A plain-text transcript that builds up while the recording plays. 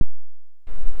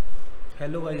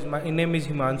Hello guys, my name is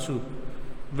Himanshu.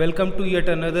 Welcome to yet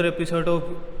another episode of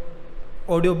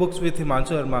Audiobooks with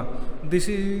Himanshu Verma. This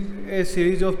is a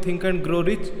series of Think and Grow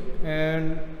Rich,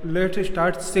 and let's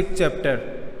start sixth chapter.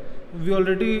 We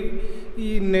already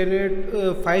narrate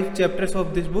five chapters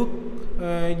of this book.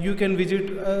 You can visit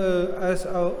us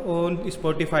on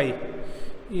Spotify.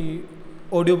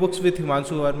 Audiobooks with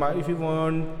Himanshu Verma if you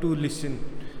want to listen.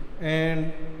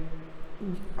 And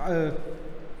uh,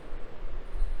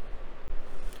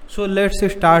 so let's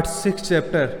start sixth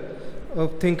chapter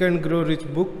of Think and Grow Rich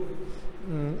book.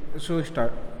 So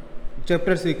start.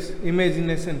 Chapter 6,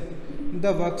 Imagination.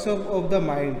 The workshop of the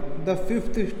mind. The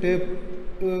fifth step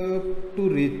to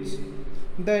reach.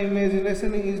 The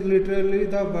imagination is literally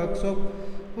the workshop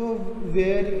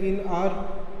wherein are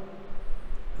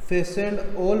fashioned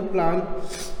all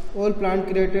plan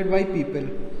created by people.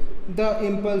 The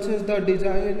impulses, the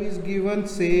desire is given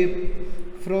shape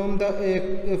from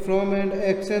an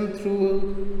action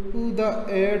through the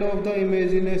aid of the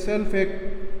imagination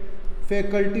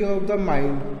faculty of the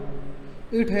mind.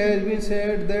 It has been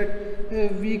said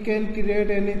that we can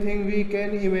create anything we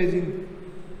can imagine.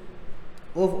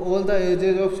 Of all the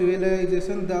ages of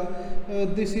civilization,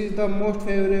 this is the most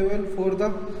favorable for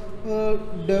the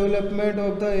development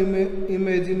of the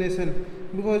imagination,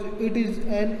 because it is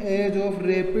an age of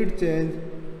rapid change.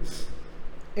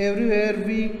 Everywhere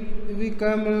we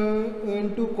come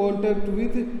into contact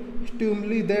with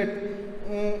stimuli that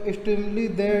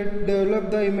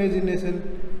develop the imagination.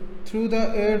 Through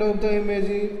the aid of the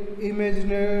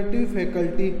imaginative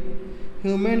faculty,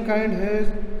 humankind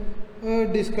has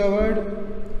discovered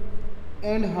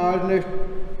and harnessed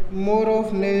more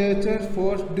of nature's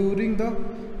force during the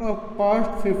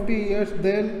past 50 years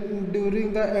than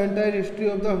during the entire history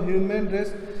of the human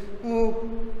race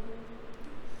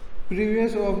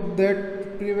previous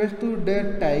to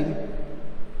that time.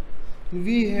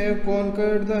 We have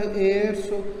conquered the air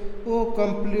so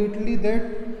completely that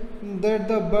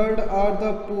the bird are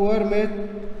the poor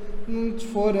match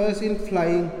for us in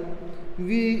flying.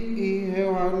 We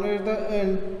have harnessed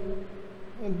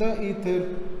the ether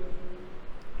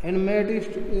and made it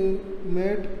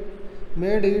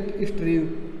strive,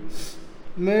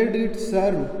 made it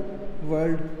serve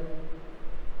world,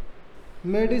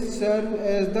 made it serve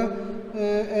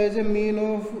as a mean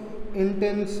of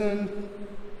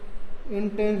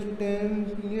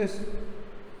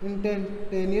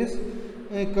instantaneous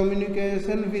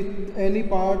communication with any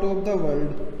part of the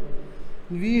world.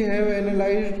 We have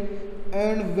analyzed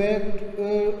and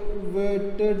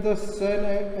weighted the sun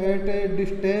at a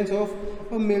distance of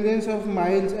millions of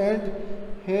miles, and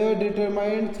have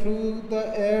determined through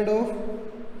the aid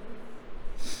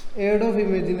of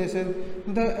imagination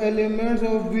the elements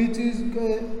of which is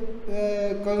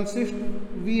consist.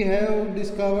 We have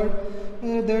discovered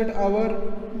that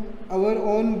our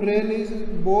own brain is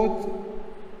both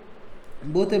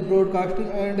a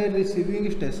broadcasting and a receiving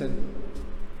station.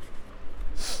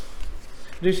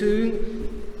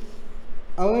 Receiving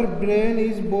Our brain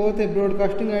is both a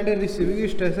broadcasting and a receiving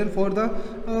station for the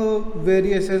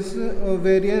variation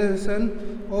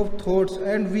of thoughts,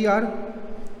 and we are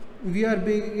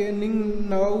beginning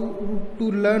now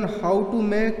to learn how to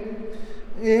make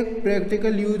a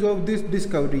practical use of this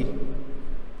discovery.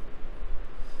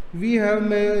 We have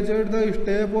measured the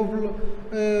step of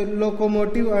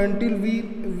locomotive until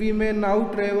we may now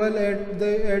travel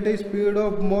at a speed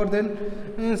of more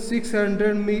than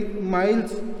 600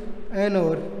 miles an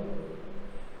hour.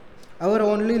 Our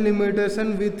only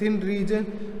limitation within region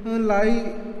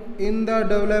lie in the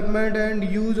development and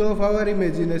use of our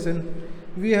imagination.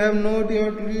 We have not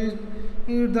yet reached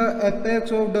the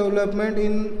apex of development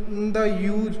in the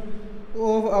use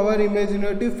of our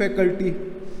imaginative faculty.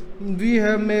 We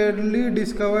have merely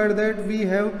discovered that we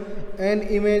have an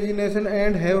imagination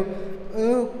and have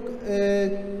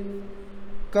a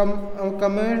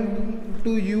command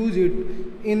to use it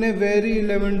in a very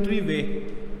elementary way.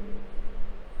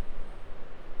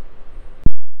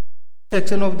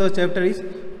 Section of the chapter is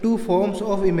two forms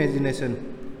of imagination.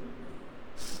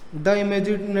 The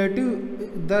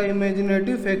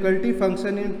imaginative faculty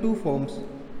function in two forms.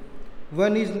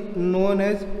 One is known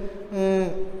as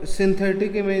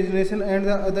synthetic imagination, and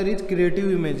the other is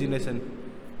creative imagination.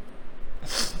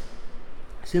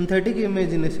 Synthetic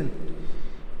imagination.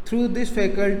 Through this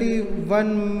faculty,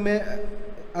 one may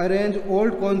arrange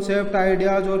old concept,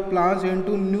 ideas, or plans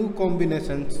into new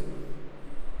combinations.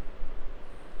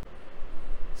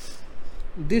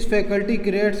 This faculty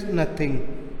creates nothing.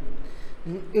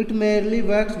 It merely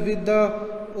works with the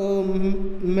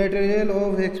material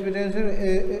of experience,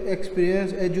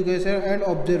 education, and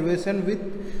observation with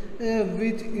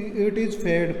which it is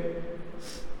fed.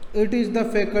 It is the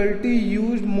faculty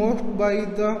used most by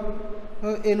the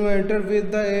inventor,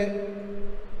 with the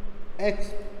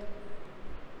ex-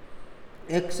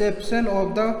 exception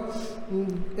of the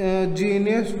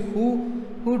genius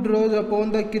who draws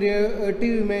upon the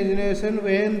creative imagination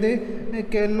when they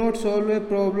cannot solve a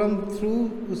problem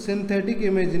through synthetic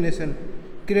imagination.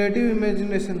 Creative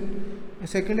imagination.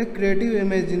 Second is creative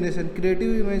imagination.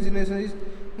 Creative imagination is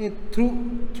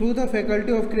through the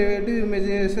faculty of creative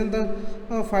imagination, the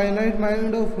finite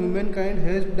mind of humankind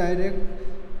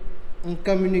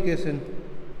communication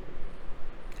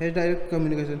has direct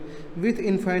communication with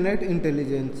infinite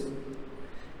intelligence.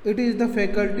 It is the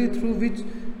faculty through which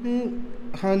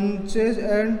hunches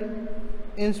and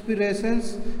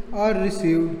inspirations are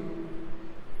received.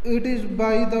 It is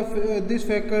by this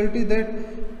faculty that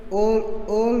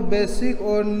all basic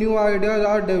or new ideas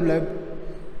are developed.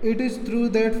 It is through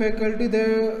that faculty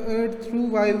that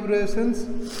through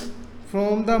vibrations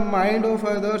from the mind of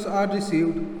others are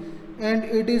received, and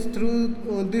it is through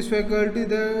this faculty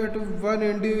that one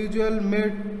individual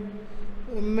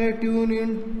may tune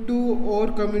into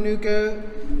or communicate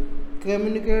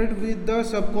with the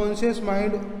subconscious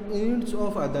minds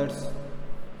of others.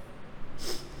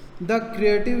 The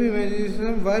creative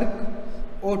imagination work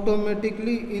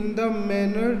automatically in the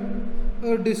manner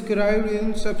described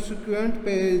in subsequent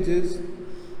pages.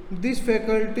 This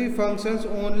faculty functions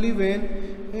only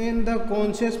when the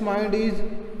conscious mind is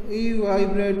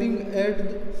vibrating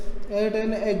at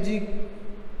an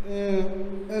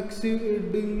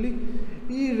exceedingly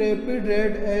rapid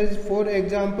rate, as for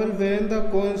example when the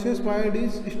conscious mind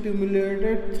is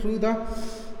stimulated through the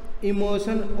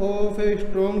emotion of a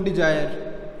strong desire.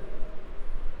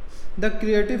 The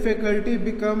creative faculty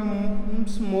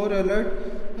becomes more alert,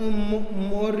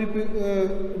 more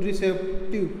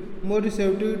receptive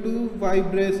to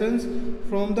vibrations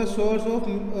from the source of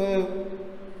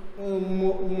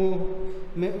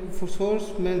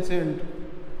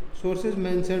sources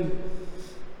mentioned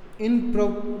in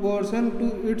proportion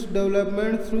to its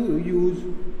development through use.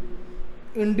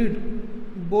 Indeed,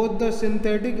 both the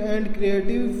synthetic and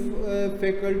creative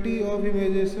faculty of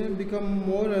imagination become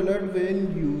more alert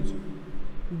when used,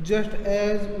 just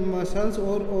as muscles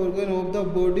or organ of the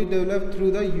body develop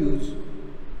through the use.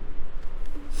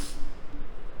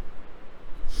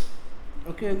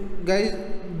 Okay, guys,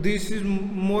 this is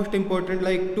most important,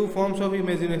 like two forms of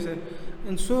imagination,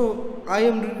 and so I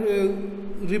am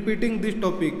repeating this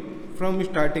topic from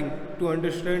starting to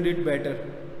understand it better,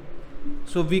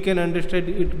 so we can understand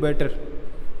it better.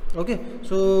 Okay,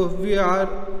 so we are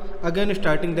again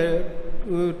starting the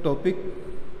topic,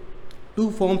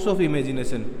 two forms of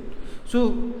imagination.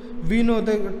 So we know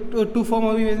the two form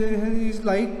of imagination is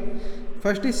like,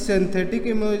 first is synthetic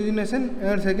imagination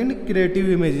and second creative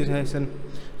imagination.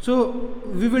 So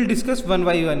we will discuss one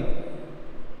by one.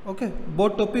 Okay,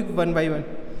 both topic one by one.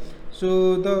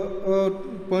 So the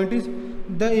point is,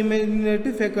 the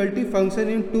imaginative faculty function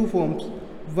in two forms.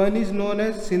 One is known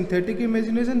as synthetic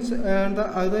imagination and the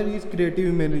other is creative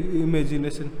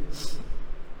imagination.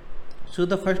 So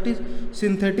the first is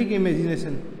synthetic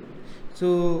imagination.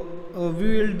 So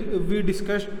we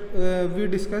discuss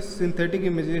synthetic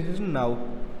imagination now.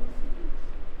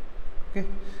 Okay,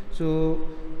 so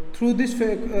through this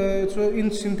so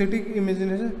in synthetic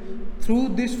imagination, through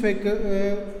this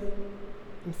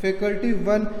faculty,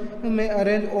 one may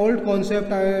arrange old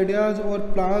concept, ideas or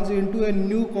plans into a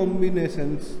new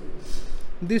combinations.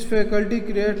 This faculty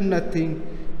creates nothing.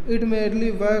 It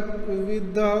merely works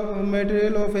with the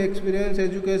material of experience,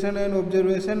 education and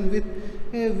observation with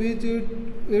which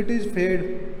it is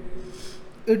fed.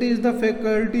 It is the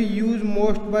faculty used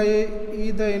most by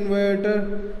the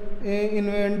inventor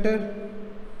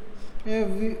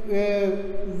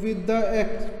with the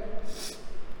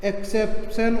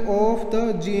exception of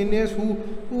the genius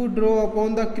who draw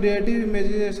upon the creative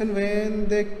imagination when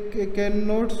they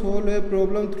cannot solve a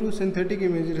problem through synthetic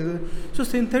imagination. So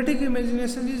synthetic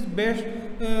imagination is based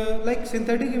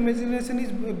synthetic imagination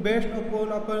is based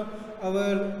upon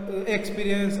our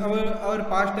experience, our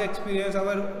past experience,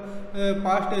 our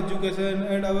past education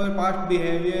and our past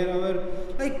behavior, our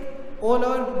all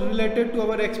are related to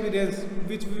our experience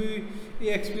which we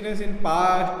experience in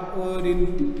past or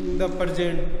in the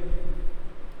present.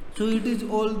 So it is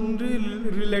all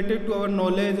related to our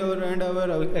knowledge and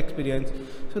our experience.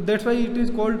 So that's why it is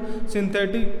called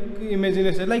synthetic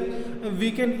imagination. Like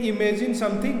we can imagine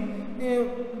something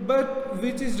but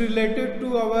which is related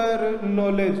to our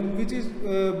knowledge, which is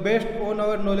based on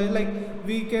our knowledge. Like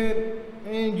we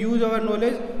can use our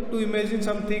knowledge to imagine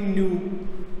something new,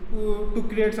 to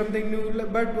create something new,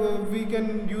 but we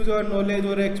can use our knowledge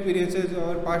or experiences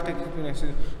or past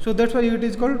experiences. So that's why it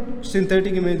is called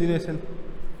synthetic imagination.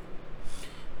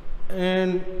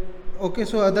 And okay,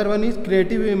 so other one is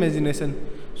creative imagination.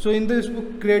 So in this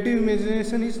book, creative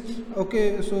imagination is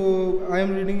okay. So I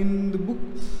am reading in the book.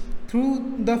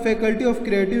 Through the faculty of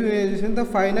creative imagination, the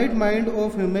finite mind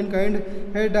of humankind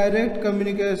has direct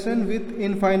communication with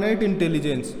infinite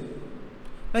intelligence.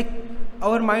 Like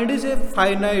our mind is a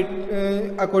finite,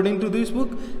 according to this book.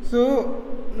 So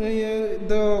the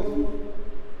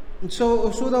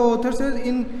so the author says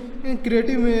in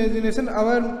creative imagination,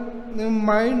 our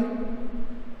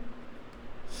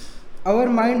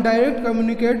mind direct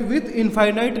communicate with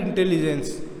infinite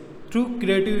intelligence through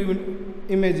creative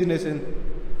imagination.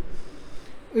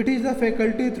 It is the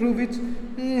faculty through which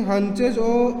hunches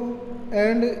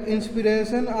and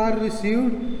inspiration are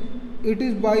received. It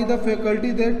is by the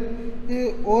faculty that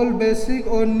all basic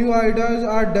or new ideas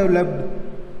are developed.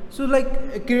 So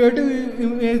like creative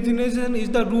imagination is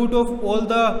the root of all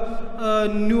the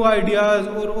new ideas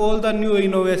or all the new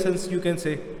innovations, you can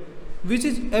say, which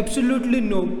is absolutely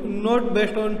no, not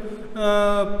based on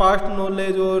past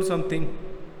knowledge or something,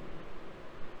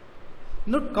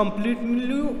 not completely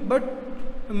new, but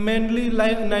mainly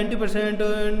like 90%,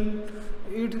 and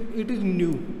it is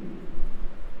new.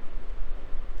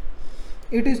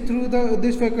 It is through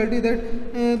this faculty that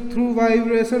through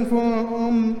vibration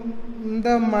from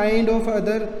the mind of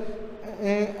other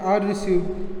are received,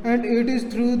 and it is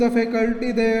through the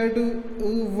faculty that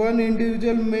one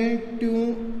individual may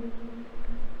tune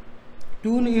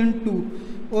into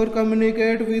or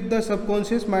communicate with the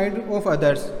subconscious mind of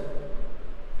others.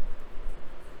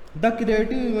 The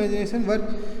creative imagination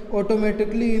works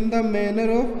automatically in the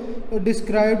manner of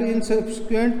described in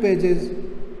subsequent pages.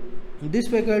 This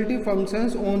faculty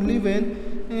functions only when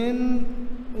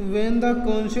the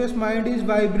conscious mind is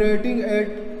vibrating at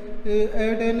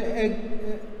an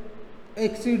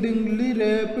exceedingly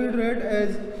rapid rate,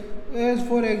 as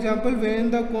for example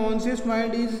when the conscious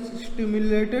mind is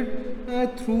stimulated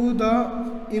through the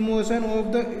emotion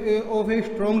of a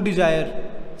strong desire.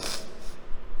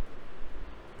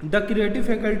 The creative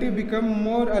faculty become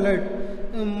more alert,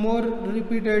 more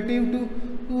repetitive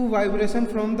to vibration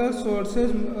from the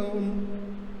sources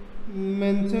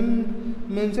mentioned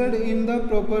in the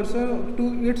proportion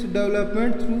to its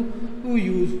development through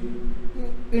use.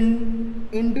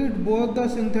 Indeed, both the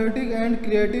synthetic and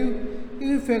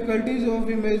creative faculties of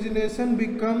imagination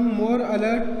become more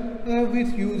alert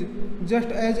with use, just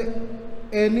as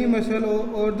any muscle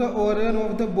or the organ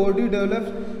of the body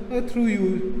develops through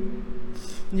use.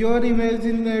 Your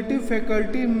imaginative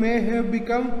faculty may have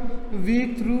become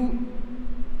weak through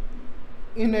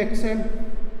inaction.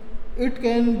 It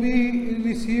can be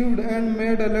received and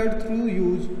made alert through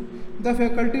use. The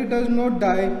faculty does not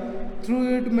die.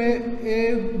 Through it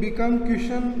may become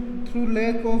cushion through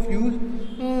lack of use.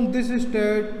 This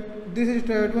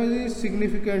statement is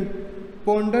significant.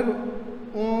 Ponder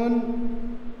on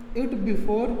it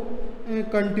before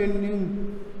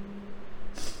continuing.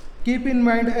 Keep in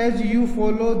mind as you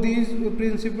follow these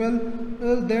principles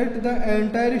that the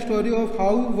entire story of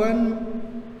how one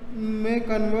may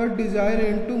convert desire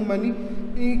into money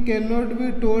cannot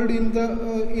be told in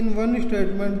one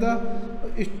statement. The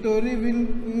story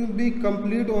will be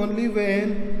complete only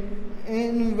when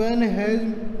one has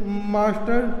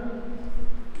mastered,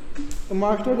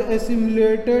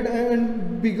 assimilated,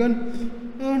 and begun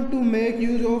to make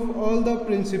use of all the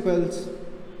principles.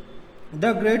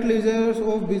 The great leaders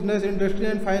of business, industry,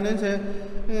 and finance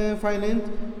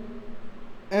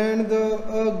and the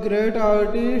great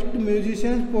artists,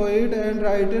 musicians, poets, and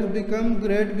writers become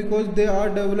great because they are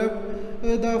developed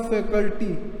the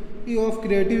faculty of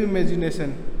creative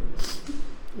imagination.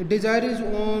 Desire is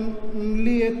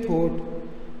only a thought,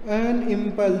 an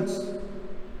impulse.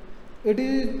 It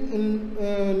is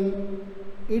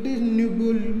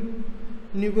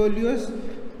nebulous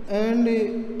and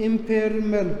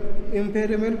ephemeral.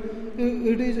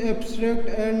 It is abstract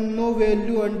and no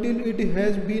value until it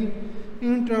has been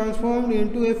transformed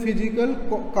into a physical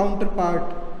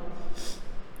counterpart.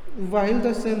 While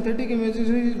the synthetic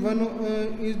imagination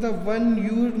is the one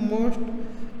used most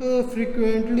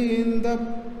frequently in the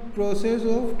process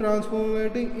of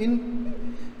transforming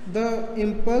in the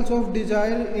impulse of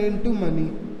desire into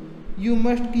money. You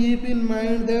must keep in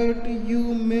mind that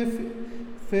you may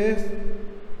face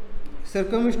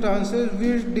circumstances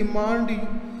which demand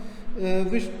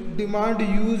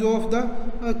use of the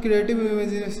creative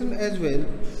imagination as well.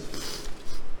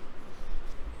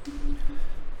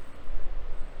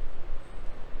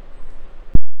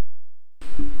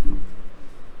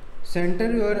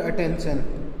 Center your attention.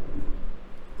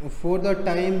 for the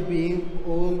time being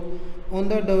on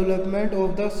the development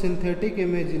of the synthetic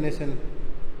imagination,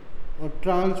 a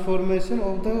transformation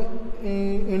of the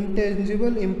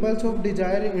intangible impulse of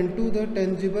desire into the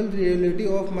tangible reality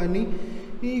of money.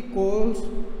 He calls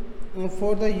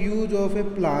for the use of a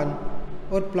plan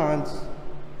or plans.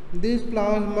 These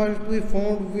plans must be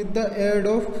formed with the aid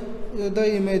of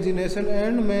the imagination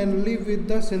and mainly with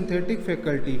the synthetic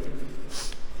faculty.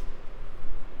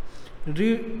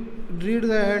 Read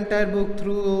the entire book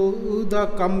through the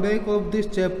comeback of this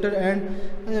chapter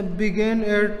and begin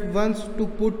at once to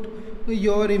put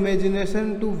your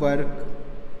imagination to work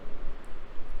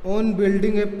on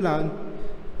building a plan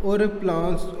or a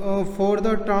plans for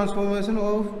the transformation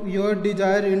of your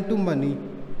desire into money.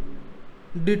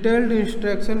 Detailed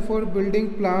instruction for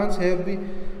building plans have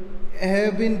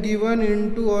been given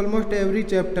into almost every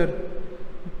chapter.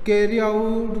 Carry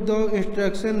out the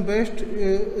instruction best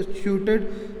suited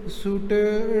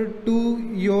to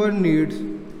your needs.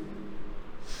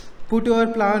 Put your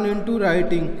plan into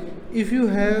writing. If you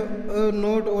have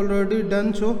not already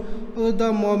done so,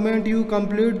 the moment you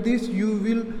complete this, you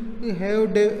will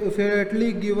have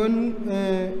definitely given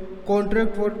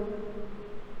contract for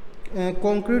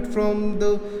concrete from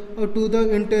the to the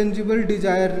intangible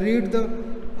desire. Read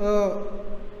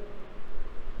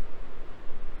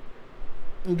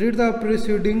the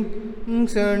preceding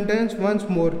sentence once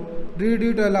more. Read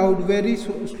it aloud very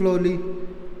slowly.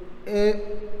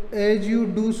 As you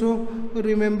do so,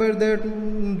 remember that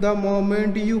the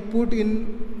moment you put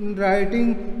in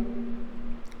writing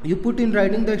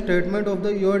the statement of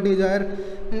your desire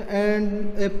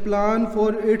and a plan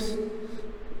for its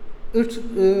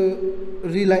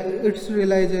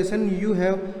realization, you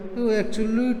have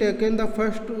actually taken the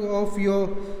first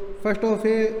of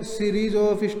a series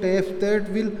of steps that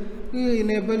will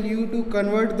enable you to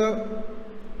convert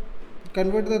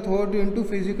the thought into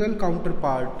physical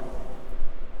counterpart.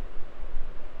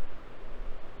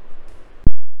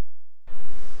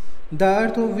 The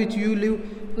earth of which you live,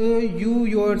 you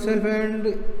yourself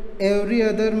and every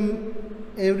other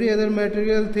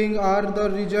material thing are the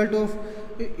result of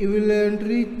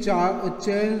evolutionary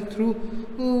change through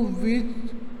which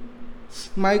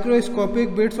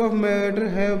microscopic bits of matter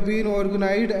have been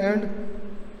organized and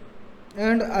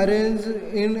arranged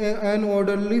in an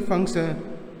orderly fashion.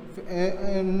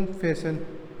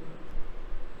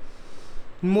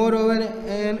 Moreover,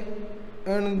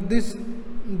 and this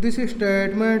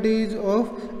statement is of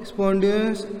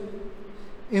spontaneous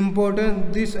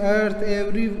importance. This earth,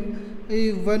 every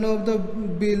one of the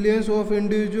billions of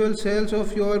individual cells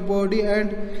of your body,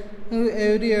 and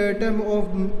every atom of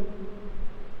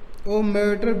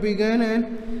matter began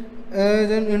as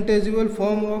an intangible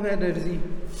form of energy.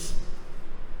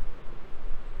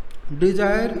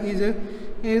 Desire is a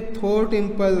thought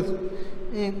impulse.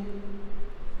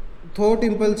 Thought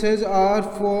impulses are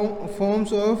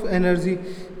forms of energy.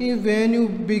 When you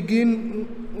begin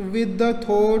with the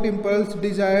thought impulse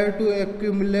desire to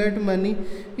accumulate money,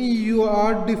 you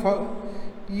are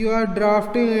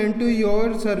drafting into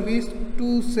your service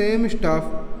to same stuff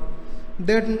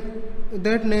that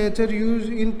nature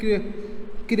used in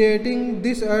creating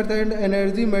this earth and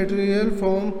energy material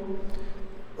form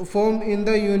in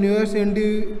the universe,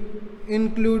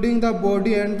 including the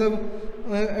body and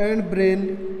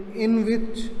brain in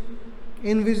which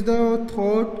the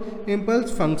thought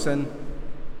impulse function.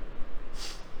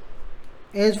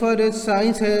 As far as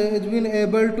science has been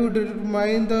able to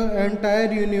determine, the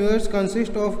entire universe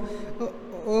consists of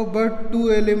but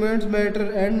two elements,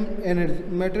 matter and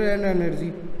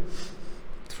energy.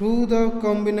 Through the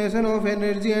combination of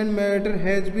energy and matter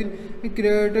has been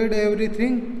created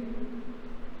everything.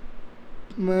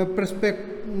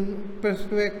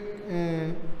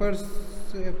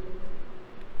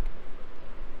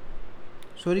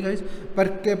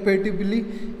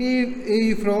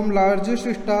 Perceptibly from largest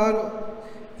star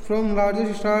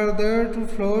that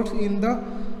floats in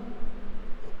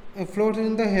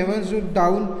the heavens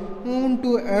down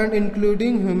to and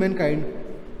including humankind.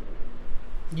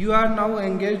 You are now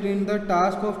engaged in the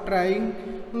task of trying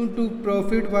to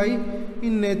profit by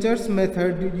nature's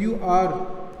method.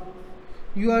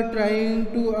 You are trying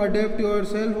to adapt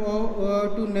yourself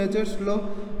to nature's law,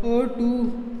 or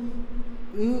to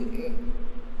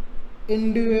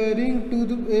endeavoring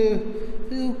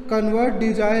to convert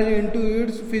desire into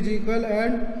its physical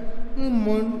and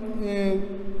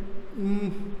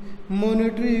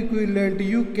monetary equivalent.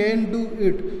 You can do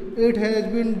it. It has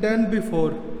been done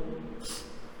before.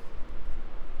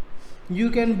 You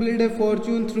can build a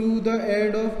fortune through the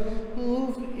aid of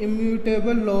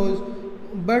immutable laws,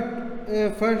 but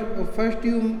first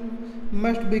you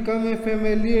must become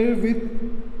familiar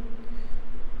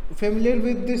familiar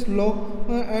with this law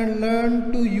and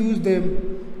learn to use them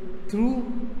through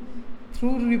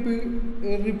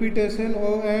repetition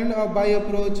and by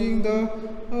approaching the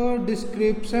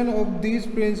description of these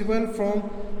principles from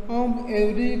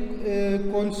every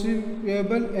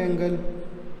conceivable angle.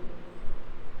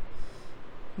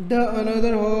 The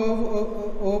another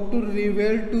hope to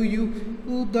reveal to you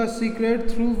the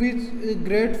secret through which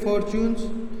great fortunes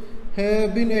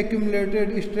have been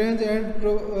accumulated, strange and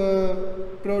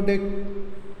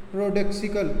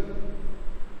paradoxical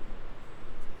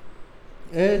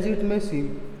as it may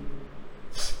seem.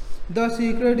 The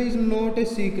secret is not a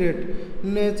secret.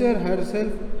 Nature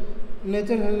herself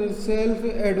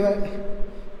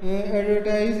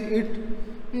advertise it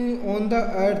on the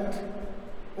earth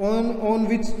on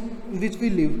which we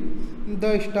live.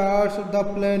 The stars, the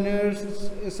planets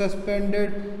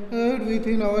suspended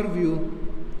within our view,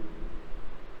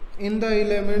 in the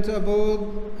elements above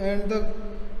and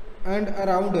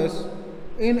around us,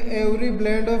 in every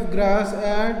blade of grass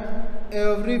and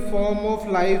every form of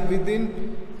life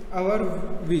within our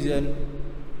vision.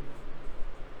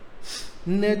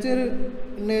 Nature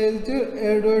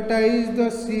advertised the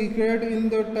secret in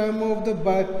the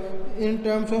in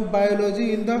terms of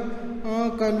biology, in the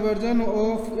conversion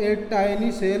of a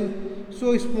tiny cell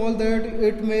so small that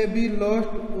it may be lost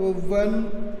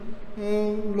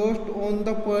on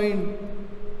the point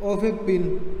of a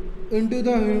pin, into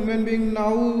the human being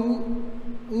now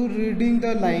reading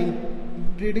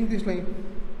this line.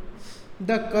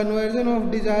 The conversion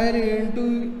of desire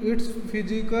into its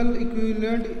physical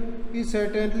equivalent is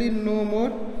certainly no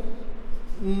more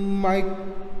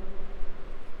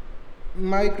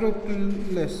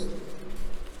microplus.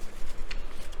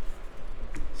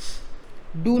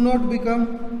 Do not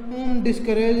become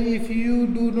discouraged if you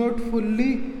do not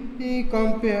fully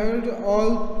comprehend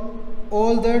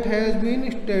all that has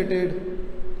been stated,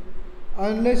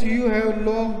 unless you have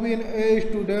long been a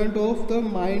student of the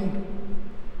mind.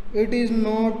 It is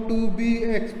not to be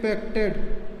expected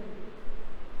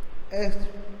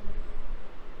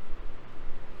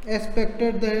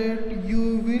that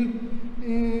you will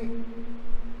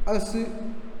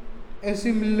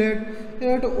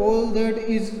assimilate all that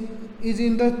is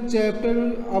in the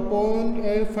chapter upon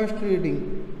a first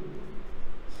reading,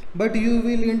 but you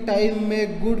will in time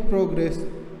make good progress.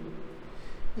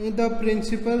 The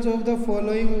principles of the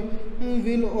following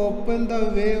will open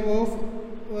the way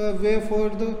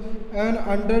for an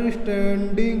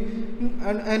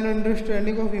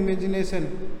understanding of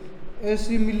imagination.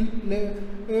 Assimilate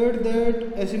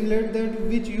that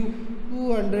which you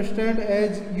understand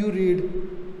as you read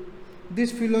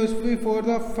this philosophy for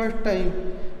the first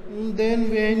time. Then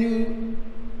when you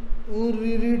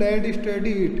reread and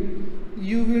study it,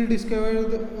 you will discover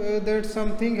that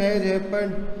something has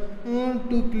happened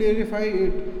to clarify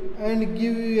it and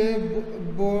give you a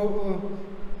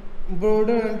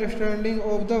broader understanding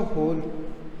of the whole.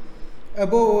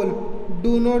 Above all,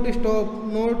 do not stop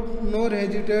nor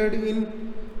hesitate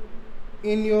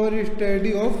in your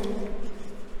study of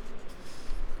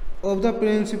the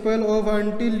principle of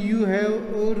until you have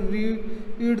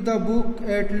read the book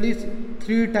at least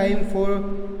 3 times for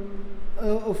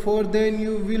then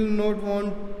you will not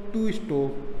want to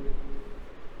stop.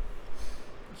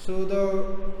 So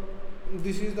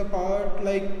this is the part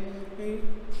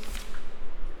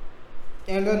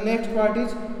and the next part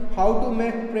is how to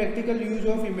make practical use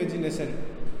of imagination.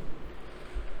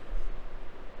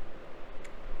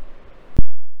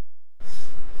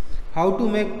 How to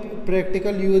make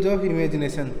practical use of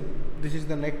imagination. This is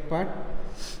the next part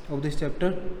of this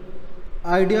chapter.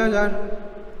 Ideas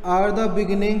are the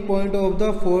beginning point of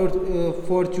the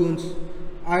fortunes.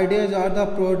 Ideas are the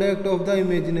product of the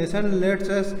imagination. Let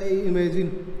us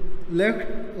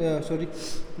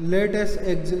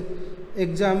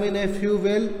examine a few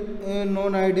well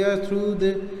known ideas through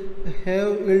they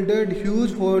have yielded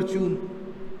huge fortune,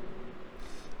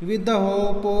 with the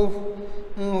hope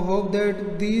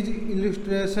that these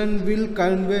illustrations will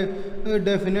convey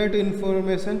definite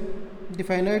information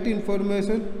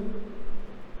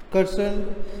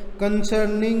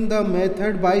concerning the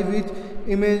method by which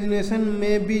imagination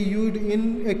may be used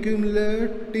in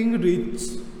accumulating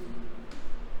riches.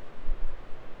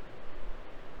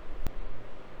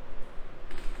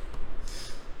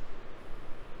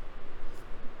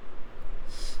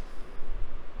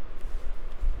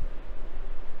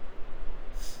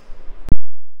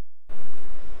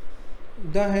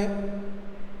 The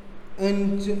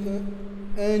ancient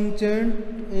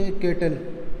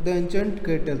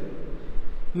kettle.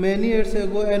 Many years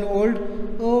ago, an old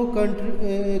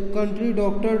country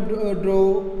doctor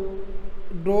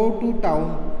drove to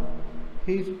town.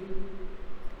 His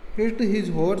hit his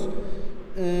horse.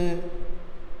 Uh,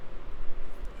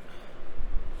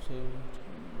 so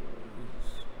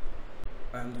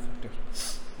I am the factor.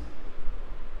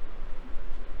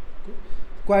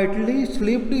 Quietly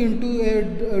slipped into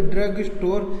a drug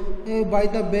store by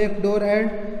the back door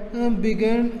and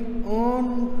began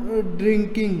on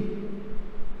drinking.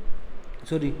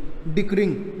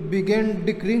 Began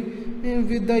dickering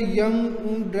with the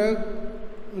young drug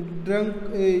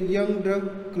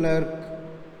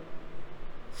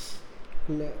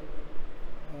Cla-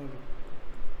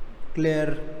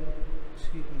 Claire,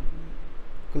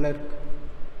 clerk.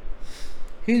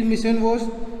 His mission was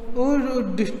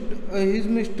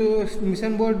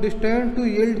mission was destined to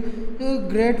yield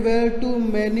great wealth to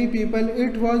many people.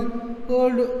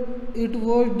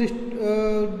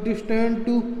 Destined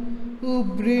to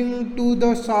bring to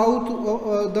the south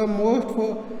the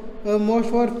most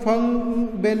for fun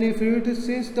benefit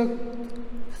since the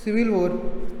Civil War.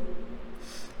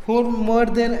 For more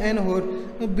than an hour,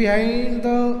 behind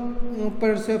the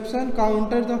perception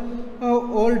counter, the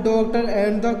old doctor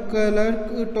and the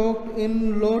clerk talked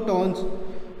in low tones.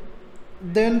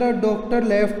 Then the doctor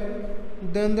left.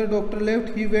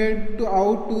 He went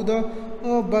out to the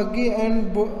buggy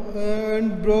and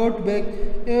brought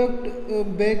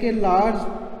back a large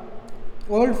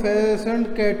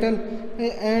old-fashioned kettle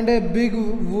and a big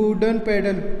wooden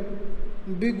pedal.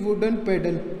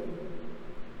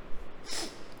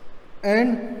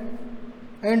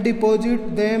 And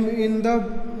deposit them in the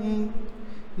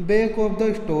back of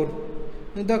the store.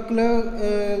 The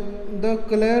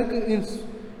clerk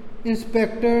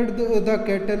inspected the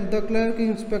kettle. The clerk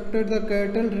inspected the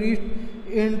kettle, reached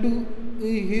into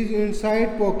his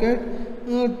inside pocket,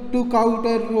 took out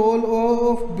a roll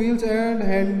of bills and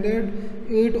handed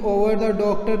it over the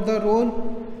doctor. The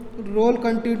roll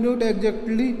continued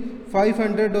exactly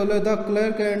 $500. The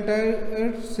clerk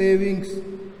entered savings.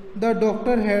 The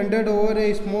doctor handed over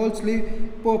a small slip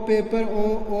of paper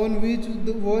on which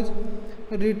was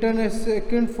written a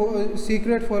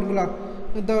secret formula.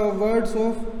 The words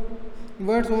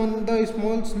on the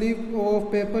small slip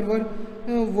of paper were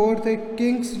worth a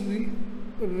king's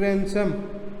ransom,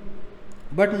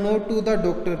 but not to the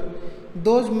doctor.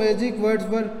 Those magic words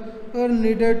were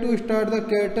needed to start the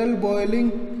kettle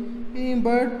boiling,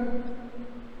 but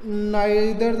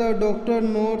neither the doctor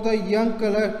nor the young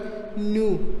clerk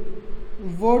knew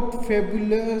what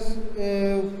fabulous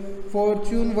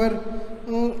fortune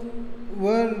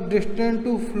were destined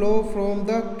to flow from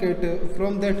that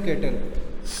kettle.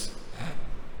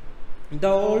 The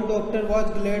old doctor was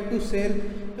glad to sell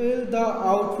the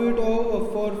outfit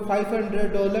for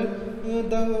 $500.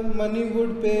 The money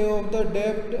would pay off the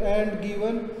debt and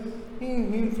given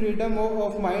him freedom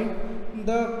of mind.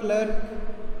 The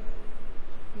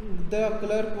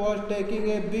clerk was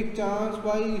taking a big chance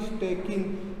by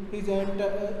staking his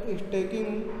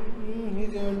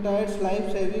entire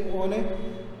life saving on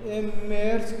a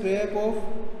mere scrap of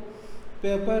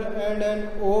paper and an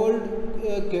old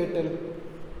kettle.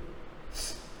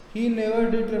 He never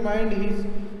determined his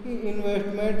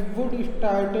investment would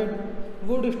start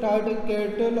a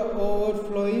kettle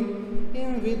overflowing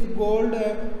with gold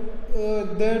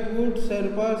that would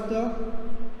surpass the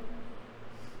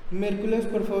miraculous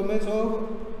performance of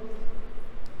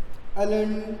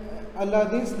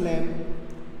Aladdin's lamp.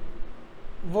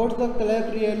 What the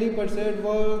clerk really pursued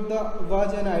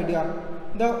was an idea.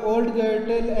 The old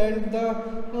kettle and the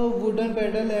wooden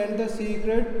pedal and the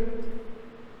secret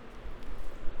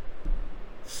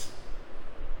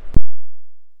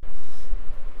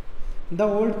The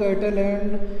old kettle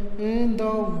and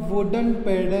the wooden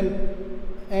pedal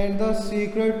and the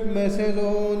secret message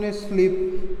on a slip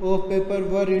of paper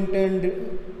were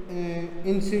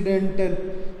incidental.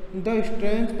 The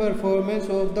strange performance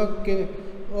of that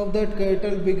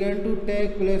kettle began to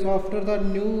take place after the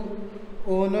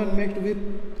owner mixed with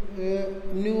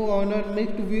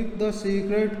the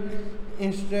secret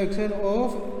instruction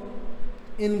of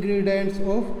ingredients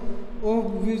of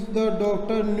which the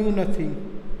doctor knew nothing.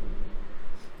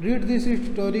 Read this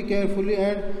story carefully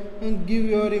and give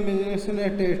your imagination a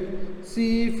test.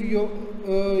 See if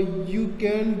you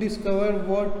can discover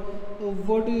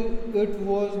what it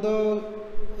was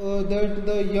that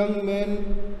the young man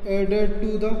added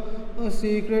to the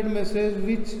secret message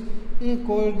which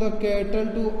caused the kettle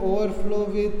to overflow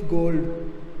with gold.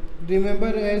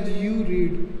 Remember as you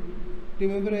read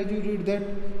that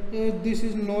this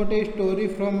is not a story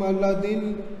from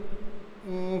Aladdin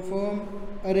from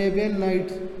Arabian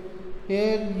Nights.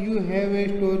 Here you have a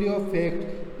story of fact,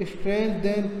 strange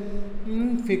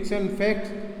than fiction, facts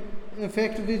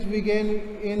which began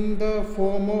in the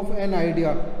form of an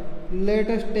idea Let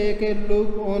us take a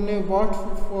look on a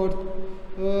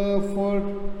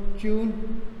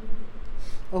fortune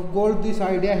of gold this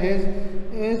idea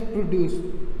has produced.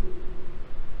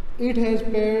 It has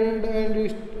paid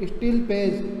and still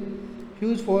pays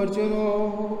huge fortune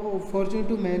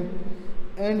to men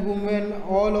and women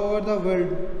all over the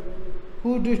world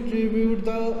who distribute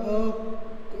the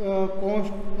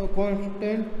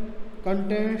constant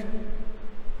content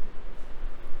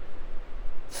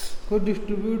who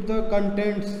distribute the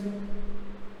contents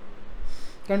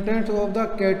of the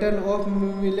cattle of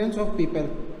millions of people.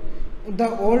 The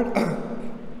old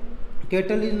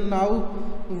cattle is now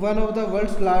one of the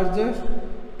world's largest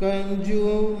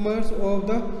consumers of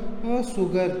the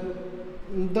sugar,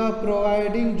 the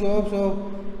providing jobs of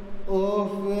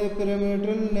a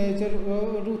pivotal nature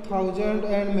to thousands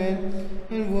and men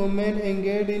and women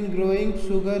engaged in growing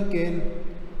sugar cane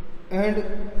and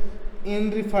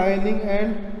in refining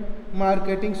and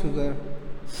marketing sugar.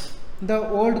 The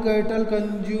old cattle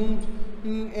consumes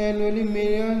annually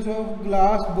millions of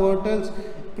glass bottles,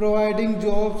 providing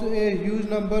jobs a huge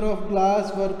number of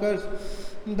glass workers.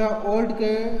 The old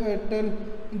cattle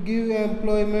give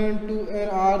employment to an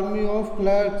army of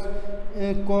clerks,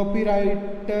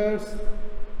 copywriters,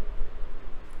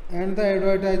 and the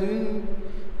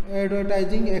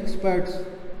advertising experts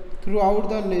throughout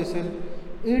the nation.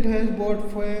 It has brought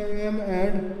fame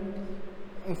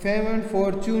and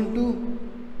fortune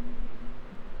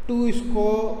to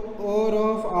score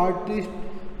of artists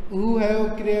who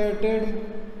have created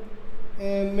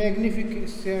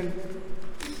magnificent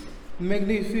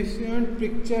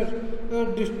picture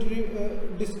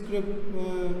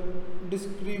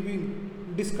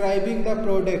describing the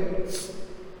product.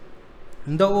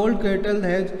 The old cattle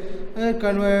has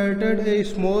converted a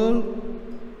small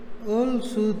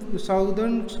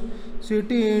southern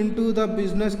city into the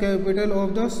business capital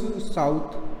of the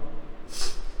south,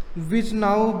 which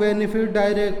now benefit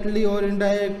directly or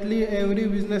indirectly every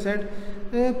business and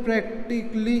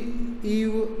practically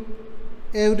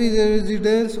every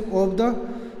residence of the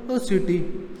city.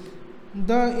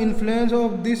 The influence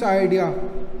of this idea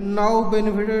now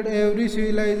benefited every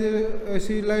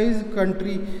civilized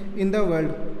country in the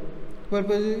world,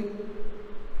 purposely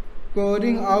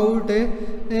pouring out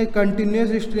a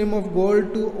continuous stream of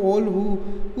gold to all who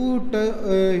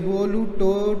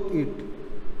taught it,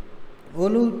 all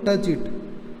who touch it.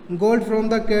 Gold from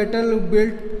the cattle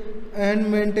built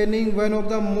and maintaining one of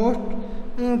the most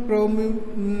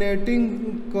prominent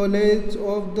colleges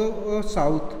of the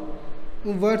south,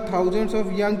 were thousands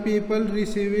of young people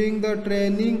receiving the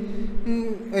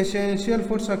training essential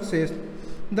for success.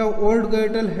 The old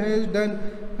cattle has done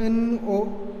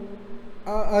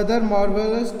other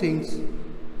marvelous things.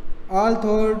 All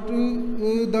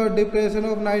through the depression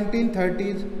of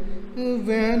 1930s,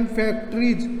 when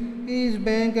factories,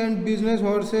 bank and business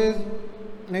houses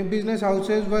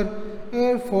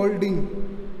were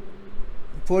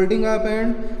folding up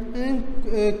and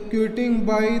quitting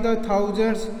by the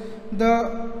thousands,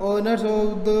 the owners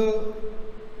of the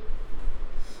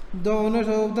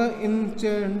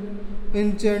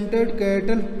enchanted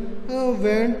cattle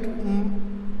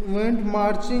went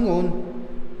marching on,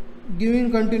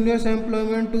 giving continuous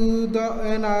employment to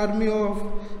an army of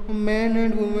men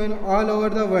and women all over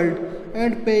the world,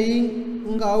 and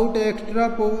paying out extra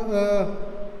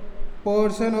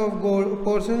portions of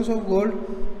gold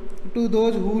to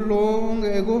those who long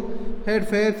ago had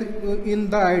faith in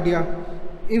the idea.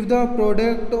 If the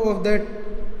product of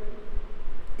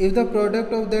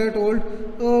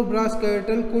old brass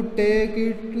kettle could take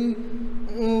it,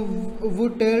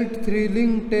 would tell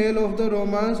thrilling tale of the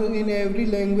romance in every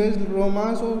language,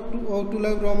 romance to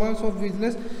love, romance of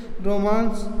business,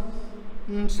 romance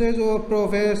says of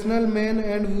professional men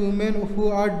and women who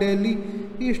are daily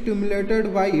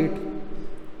stimulated by it.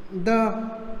 The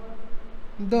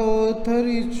author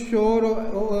is sure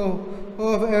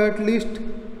of at least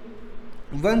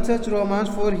one such romance,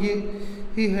 for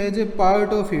he has a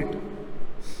part of it,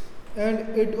 and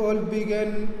it all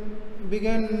began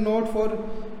not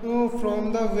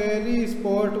from the very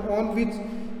spot on which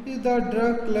the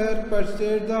drug clerk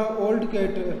purchased the old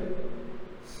cattle.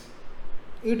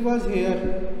 It was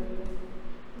here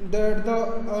that the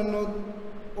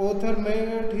author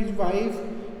met his wife,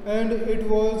 and it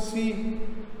was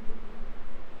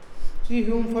she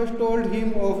whom first told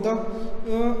him of the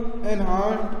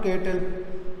enhanced cattle.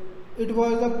 It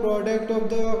was the product of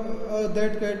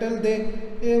that cattle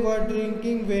they were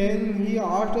drinking when he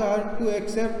asked her to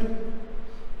accept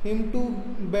him to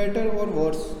better or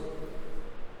worse.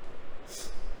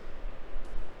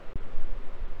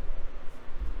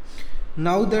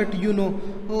 Now that you know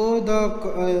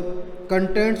the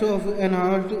contents of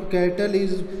enhanced kettle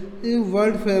is a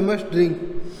world famous drink.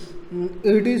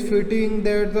 It is fitting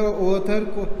that the author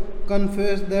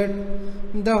confessed that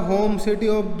the home city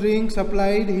of drink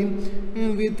supplied him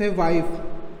with a wife.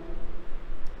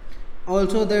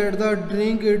 Also, that the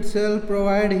drink itself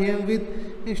provided him with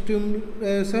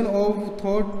stimulation of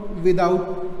thought without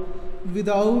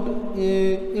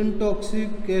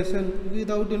intoxication,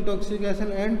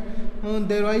 and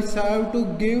thereby serve to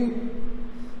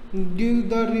give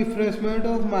the refreshment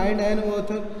of mind. And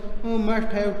author must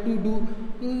have to do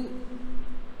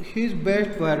his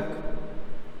best work.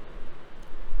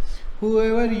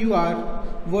 Whoever you are,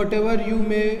 whatever you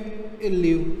may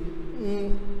live,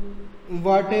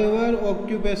 whatever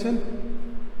occupation,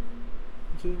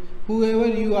 whoever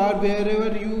you are, wherever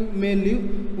you may live,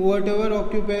 whatever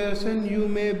occupation you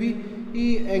may be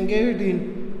engaged in,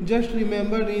 just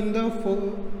remember in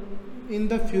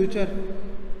the future,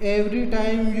 every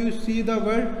time you see the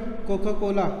word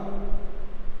Coca-Cola,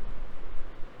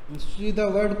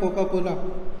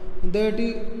 that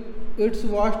its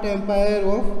vast empire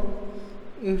of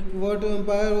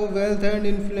wealth and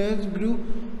influence grew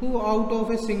out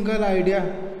of a single idea,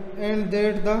 and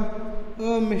that the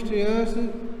mysterious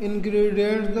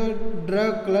ingredients, the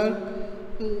drug clerk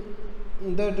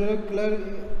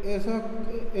as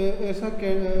a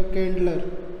candler,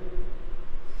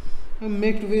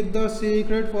 mixed with the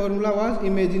secret formula was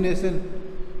imagination.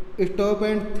 Stop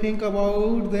and think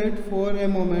about that for a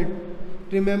moment.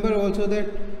 Remember also that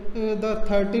the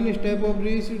 13 steps of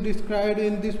risk described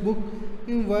in this book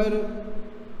were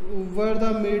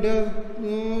the media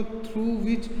through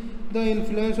which the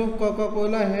influence of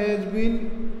Coca-Cola has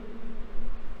been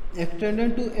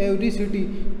extended to every city,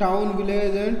 town,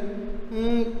 village,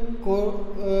 and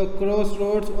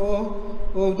crossroads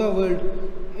of the world.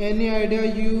 Any idea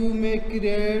you may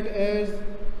create as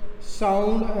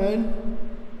sound and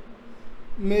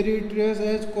meritorious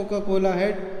as Coca-Cola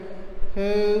has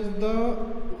the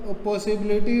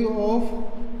possibility of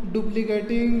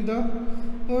duplicating the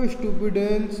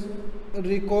stupendous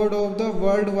record of the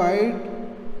worldwide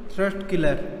thirst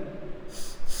killer.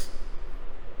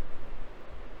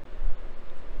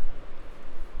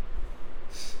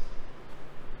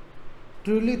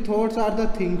 Truly, thoughts are the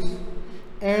things,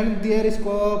 and their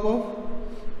scope of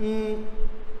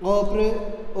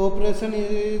operation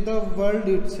is the world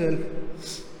itself.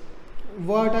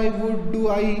 What I would do,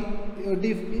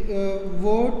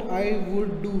 what I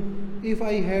would do if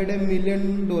I had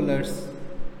 $1,000,000.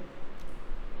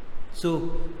 So,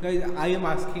 guys, I am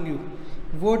asking you,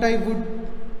 what you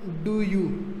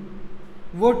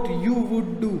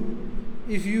would do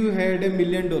if you had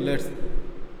 $1,000,000.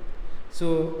 So,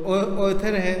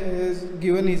 author has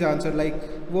given his answer, like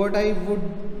what I would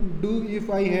do if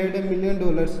I had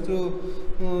 $1,000,000. So,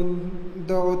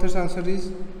 the author's answer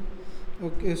is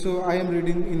okay. So, I am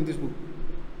reading in this book.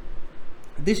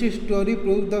 This story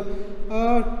proves the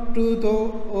truth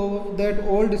of that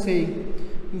old saying,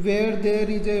 where there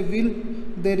is a will,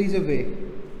 there is a way.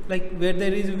 Like, where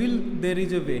there is a will, there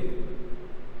is a way.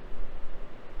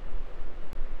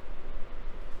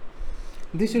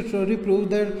 This story proves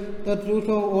that the truth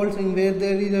of old saying, where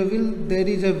there is a will, there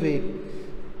is a way.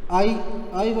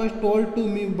 I was told to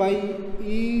me by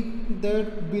that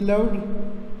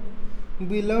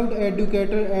beloved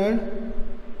educator and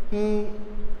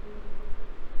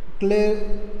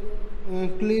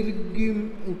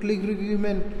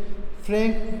clergyman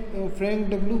Frank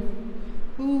W.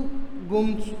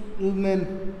 Gumsman,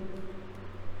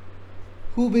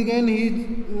 who began his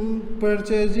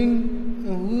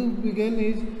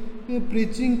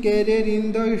preaching career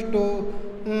in the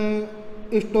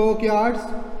stockyards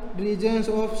regions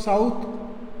of South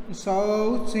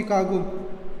Chicago.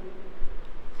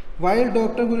 While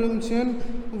Dr. Williamson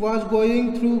was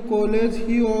going through college,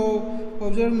 he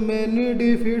observed many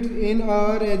defects in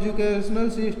our educational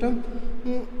system,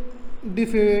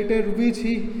 defeated which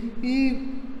he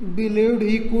believed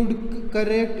he could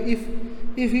correct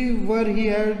if he were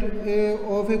head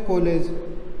of a college.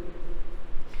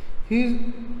 His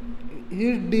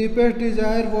deepest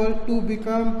desire was to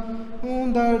become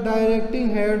the directing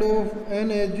head of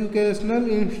an educational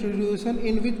institution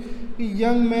in which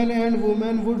young men and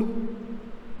women would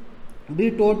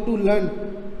be taught to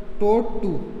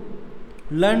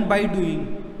learn by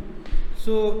doing.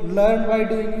 So, learn by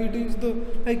doing, it is the,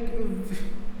 like,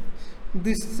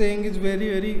 this saying is very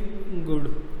very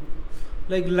good.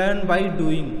 Like, learn by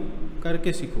doing,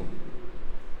 करके सीखो.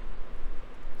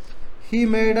 He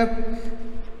made up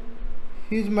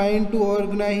his mind to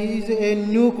organize a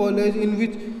new college in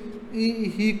which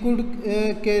he could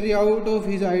carry out of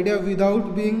his idea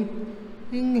without being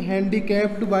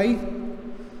handicapped by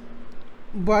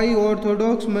by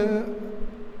orthodox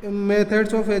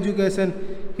methods of education.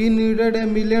 He needed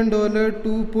 $1 million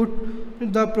to put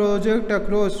the project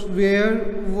across. Where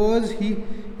was he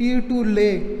to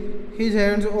lay his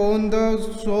hands on the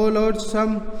soul or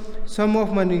sum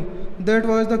of money? That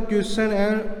was the question,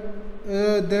 and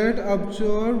that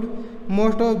absorbed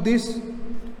most of this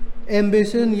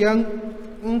ambition. Young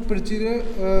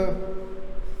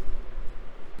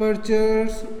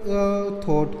purchasers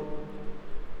thought,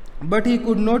 but he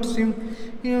could not seem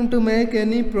to make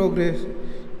any progress.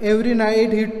 Every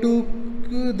night he took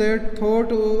that thought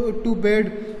to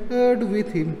bed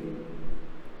with him.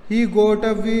 He got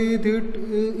up with it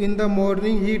in the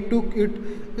morning. He took it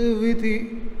with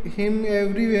him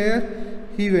everywhere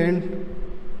he went.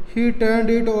 He turned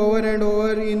it over and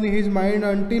over in his mind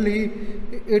until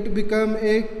it became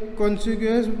a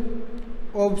conscious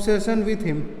obsession with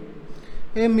him.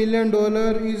 $1 million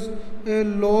is a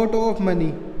lot of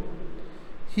money.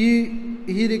 He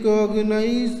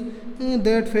recognized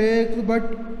that fact,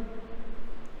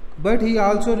 but he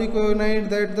also recognized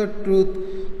that the truth,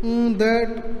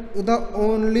 that the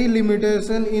only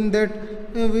limitation in that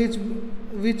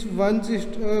which one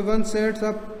sets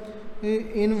up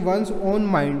in one's own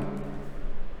mind.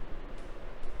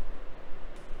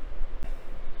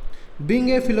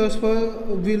 Being a philosopher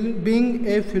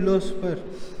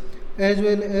as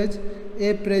well as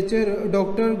a preacher,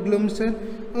 Dr. Glumson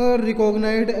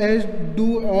recognized, as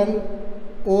do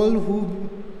all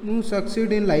who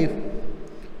succeed in life,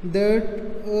 that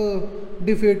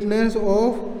definiteness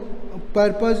of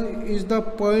purpose is the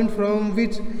point from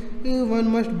which one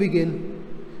must begin.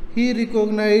 He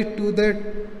recognized too that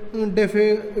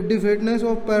definiteness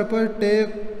of purpose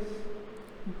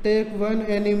take one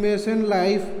animation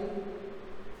life,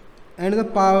 and the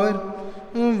power,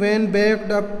 when backed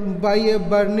up by a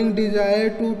burning desire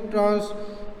to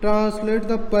translate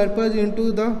the purpose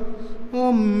into the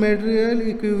material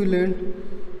equivalent.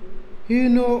 He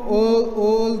knew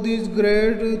all these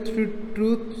great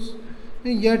truths,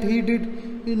 yet he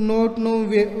did not know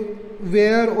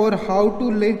where or how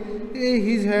to lay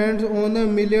his hands on $1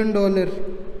 million.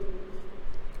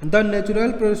 The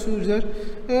natural procedure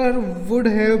would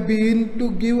have been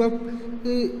to give up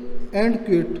and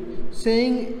quit,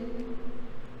 saying,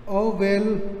 "Oh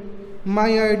well,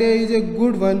 my idea is a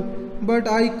good one, but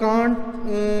I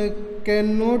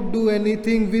cannot do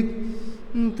anything with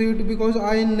it because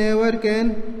I never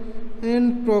can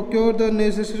procure the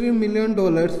necessary $1 million."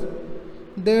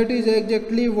 That is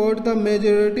exactly what the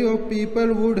majority of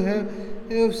people would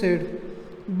have said,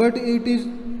 but it is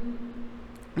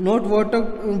not what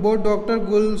Dr.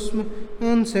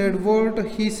 Gulsman said. What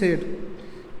he said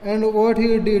and what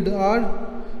he did are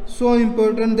so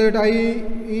important that I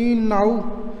now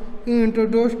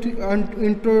introduce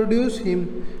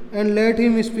him and let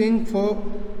him speak for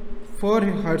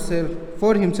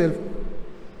himself.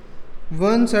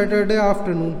 One Saturday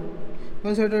afternoon,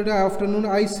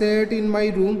 I sat in my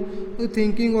room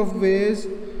thinking of ways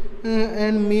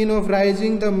and means of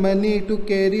raising the money to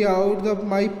carry out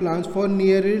my plans. For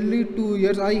nearly 2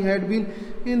 years I had been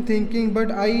thinking,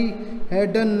 but I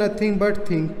had done nothing but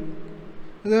think.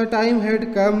 The time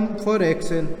had come for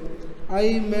action.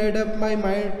 I made up my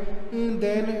mind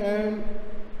then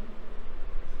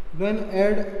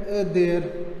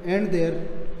and there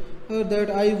that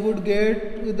I would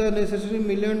get the necessary $1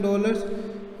 million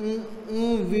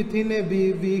within a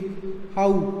week.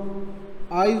 How?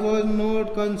 I was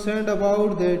not concerned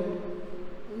about that.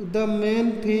 The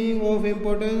main thing of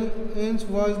importance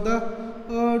was the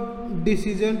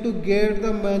decision to get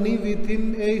the money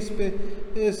within a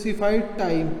specified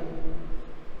time.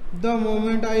 The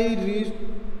moment I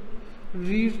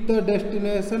reached the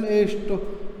destination, a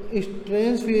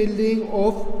strange feeling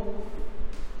of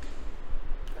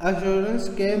assurance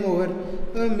came over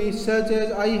me, such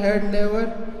as I had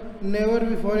never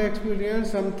before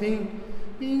experienced. Something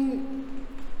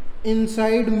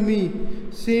inside me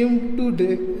seemed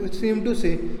to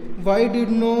say, "Why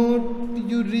did not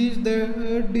you reach the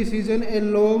decision a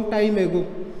long time ago?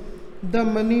 The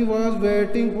money was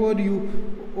waiting for you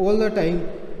all the time."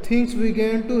 Things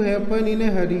began to happen in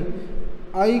a hurry.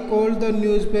 I called the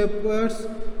newspapers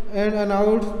and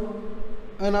announced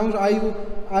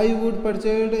I would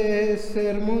purchase a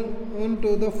sermon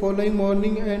to the following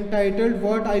morning entitled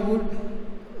 "What I would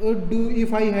do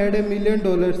if I had $1 million."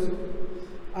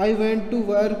 I went to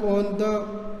work on the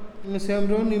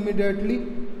sermon immediately.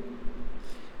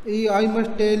 I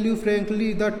must tell you frankly,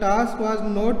 the task was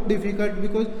not difficult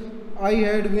because I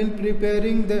had been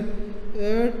preparing the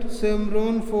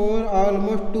sermon for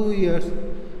almost 2 years.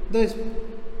 The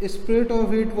spirit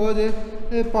of it was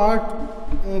a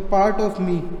part of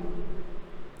me.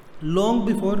 Long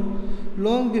before,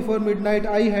 long before midnight,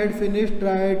 I had finished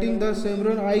writing the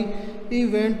sermon. I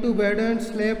went to bed and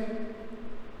slept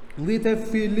with a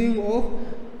feeling of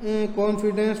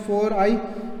confidence, for I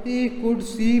could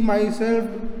see myself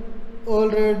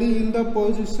already in the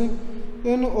position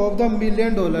of the $1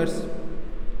 million.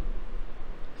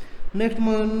 Next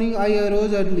morning, I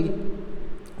arose early,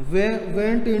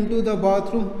 went into the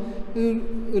bathroom,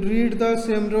 read the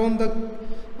sermon,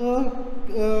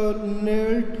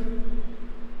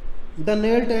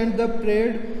 knelt and the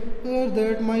prayed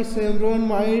that my sermon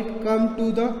might come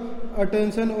to the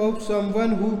attention of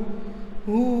someone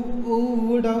who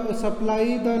would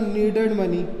supply the needed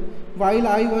money. While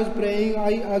I was praying,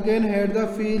 I again had the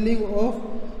feeling of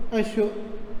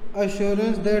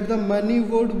assurance that the money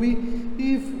would be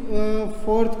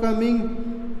forthcoming.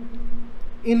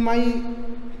 In my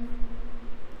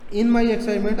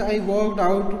excitement, I walked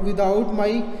out without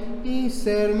my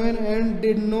sermon and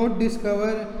did not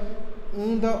discover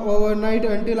the overnight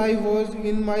until I was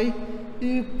in my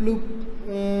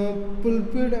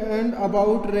pulpit and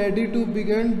about ready to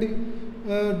begin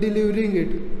delivering it.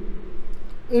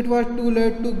 It was too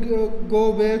late to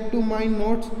go back to my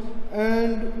notes,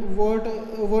 and what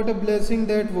a blessing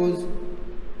that was.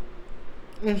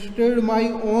 Instead, my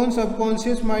own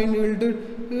subconscious mind yielded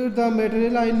the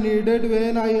material I needed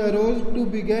when I arose to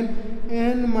begin,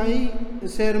 and my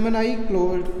sermon I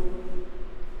closed.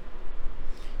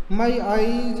 My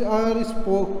eyes are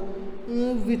spoke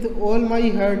with all my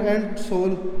heart and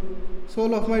soul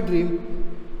of my dream.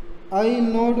 I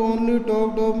not only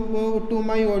talked to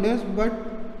my audience, but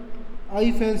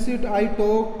I fancied I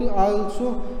talked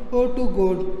also to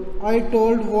God. I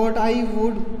told what I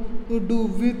would do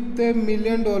with $1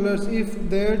 million if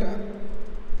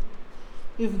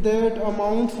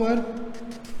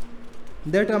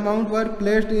that amount were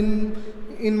placed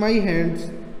in my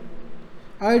hands.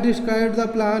 I described the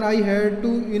plan I had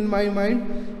in my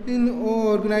mind,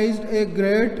 organized a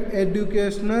great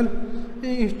educational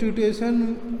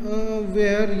institution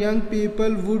where young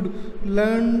people would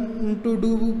learn to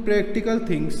do practical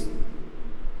things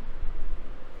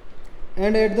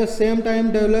and at the same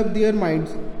time develop their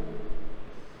minds.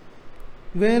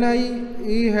 When I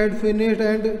had finished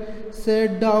and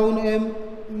sat down, a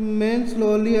man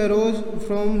slowly arose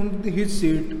from his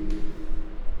seat,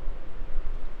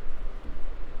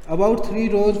 about 3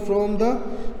 rows from the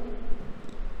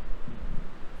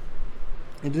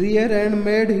rear, and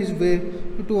made his way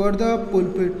toward the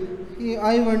pulpit.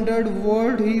 I wondered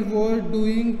what he was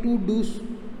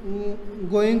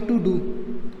going to do.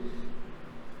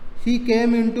 He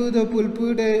came into the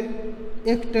pulpit,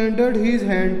 extended his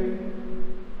hand,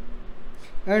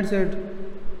 and said,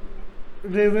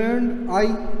 "Reverend,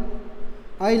 I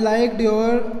liked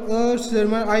your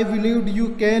sermon. I believed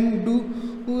you can do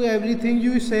everything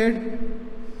you said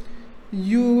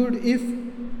you would if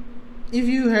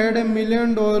you had $1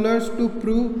 million to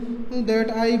prove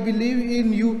that. I believe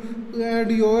in you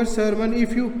and your sermon.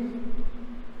 If you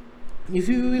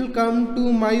will come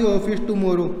to my office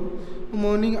tomorrow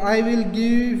morning, I will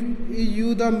give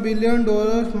you the $1 million.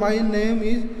 My name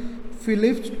is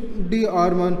Phillips D.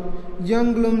 Arman."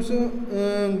 Young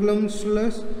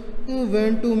Glumsless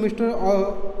went to Mr.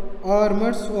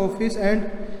 Armour's office, and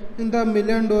the $1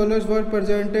 million were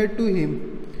presented to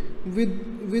him.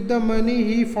 With the money,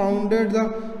 he founded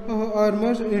the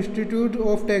Armour's Institute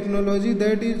of Technology.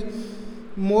 That is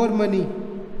more money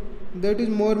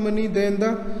than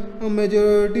the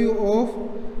majority of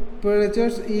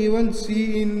preachers even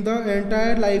see in the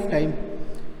entire lifetime.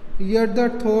 Yet the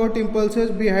thought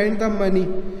impulses behind the money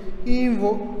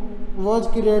was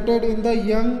created in the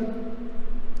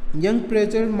young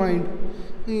preacher's mind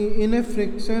in a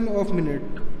fraction of minute.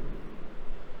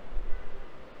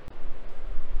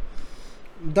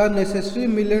 The necessary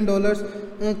 $1 million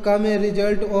come a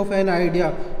result of an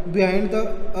idea. Behind the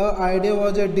idea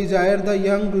was a desire the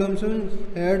young Glumson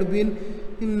had been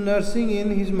nursing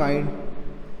in his mind,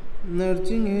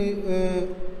 nursing in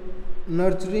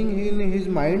his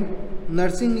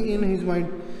mind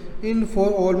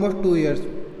for almost 2 years.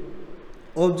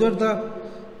 Observe the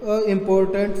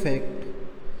important fact.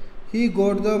 He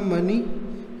got the money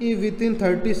within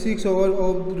 36 hours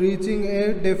of reaching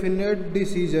a definite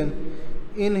decision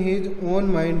in his own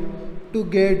mind to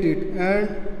get it,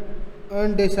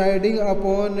 and deciding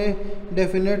upon a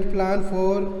definite plan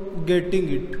for getting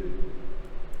it.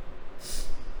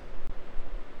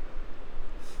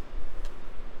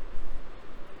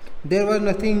 There was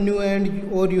nothing new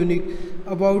or unique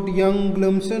about young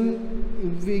Glumson.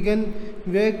 Began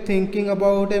vague thinking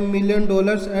about $1 million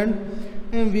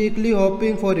and weakly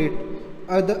hoping for it.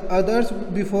 others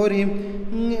before him,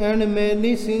 and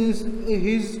many since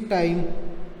his time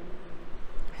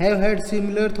have had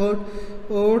similar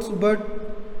thoughts, but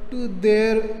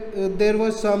there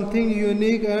was something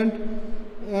unique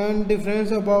and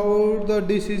different about the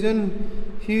decision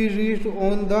he reached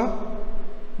on the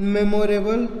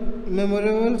memorable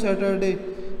Saturday,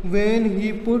 when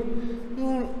he put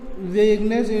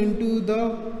vagueness into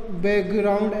the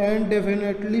background and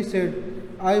definitely said,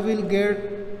 "I will get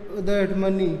that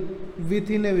money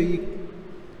within a week."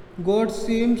 God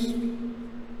seems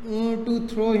to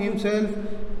throw himself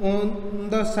on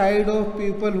the side of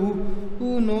people who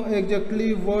know exactly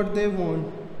what they want,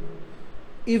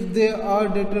 if they are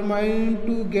determined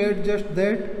to get just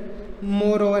that.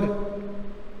 Moreover,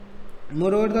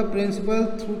 the principle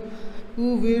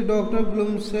through which Dr.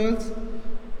 Blumsel's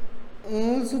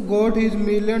got his $1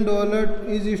 million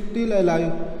is still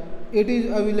alive. It is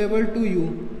available to you.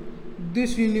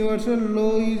 This universal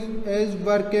law is as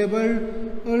workable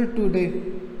today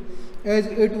as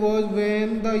it was when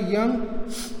the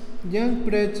young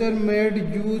preacher made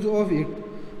use of it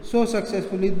so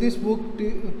successfully. This book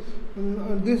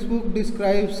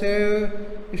describes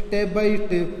step by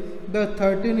step the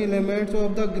 13 elements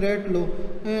of the great law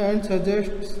and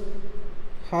suggests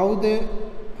how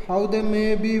they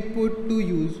may be put to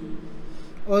use.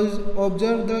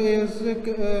 Observe the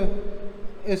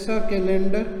Asa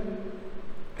calendar.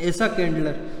 Asa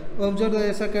Candler. Observe the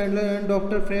Asa Candler and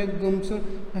Dr. Frank Gumson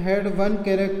had one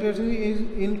characteristic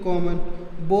in common.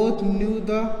 Both knew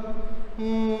the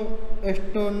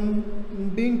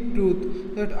astounding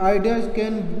truth that ideas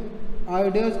can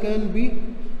be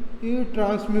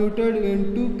transmuted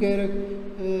into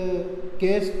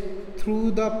case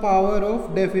through the power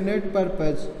of definite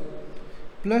purpose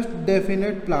plus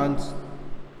definite plans.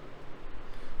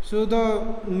 So the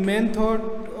main thought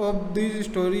of this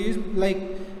story is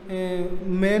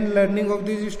main learning of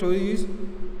this story is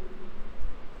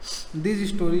these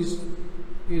stories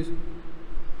is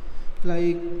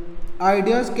like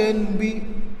ideas can be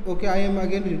okay. I am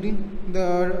again reading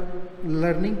the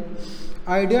learning.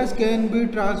 Ideas can be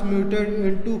transmuted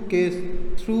into case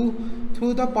through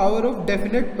the power of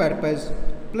definite purpose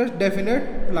plus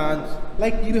definite plans.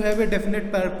 Like you have a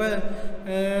definite purpose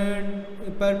and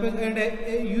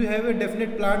you have a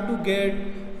definite plan to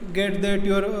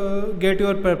get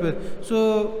your purpose.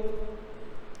 So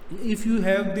if you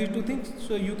have these two things,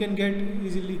 so you can get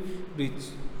easily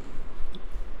rich.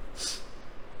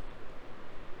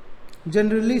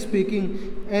 Generally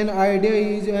speaking, an idea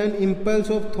is an impulse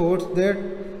of thoughts that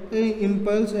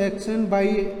impulse action by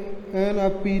an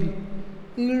appeal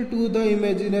to the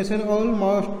imagination. All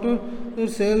master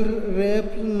sales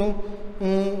reps know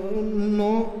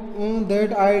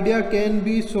that idea can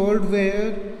be sold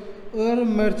where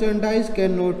merchandise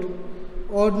cannot.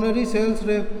 Ordinary sales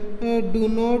reps do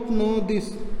not know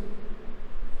this.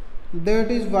 That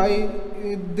is why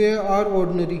they are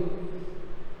ordinary.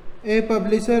 A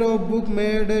publisher of book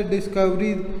made a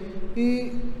discovery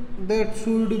that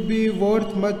should be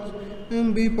worth much.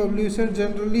 Be publisher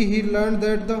generally, he learned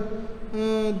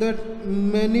that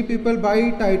many people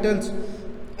buy titles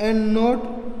and not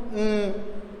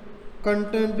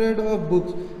contented of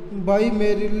books. By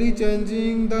merely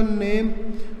changing the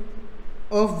name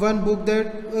of one book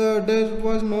that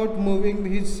was not moving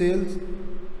his sales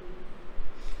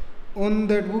on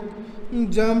that book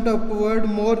jumped upward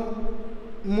more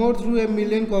through 1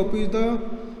 million copies. The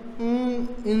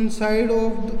inside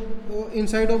of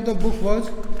the book was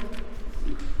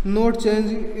not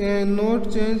changed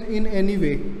in any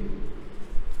way.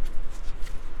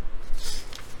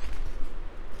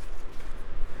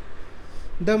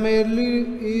 The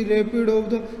merely rapid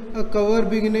of the cover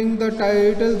beginning the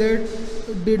title that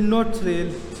did not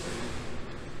sell,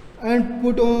 and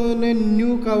put on a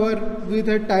new cover with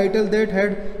a title that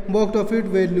had box office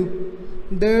value.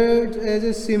 That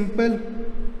as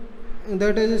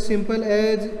simple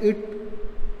as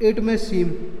it may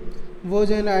seem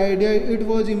was an idea. It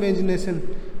was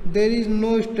imagination. There is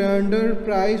no standard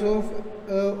price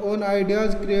on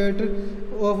ideas. Creators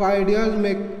of ideas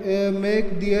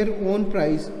make their own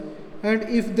price, and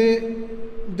if they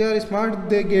are smart,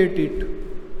 they get it.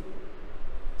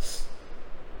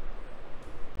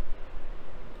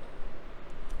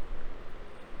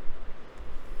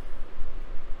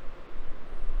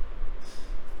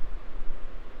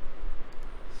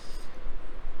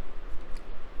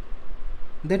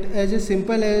 That as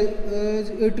simple as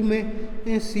it may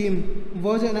seem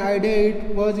was an idea.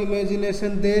 It was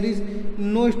imagination. There is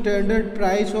no standard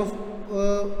price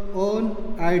on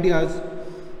ideas.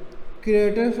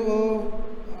 Creators of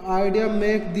idea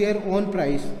make their own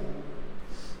price.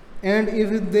 and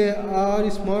if they are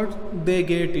smart, they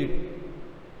get it.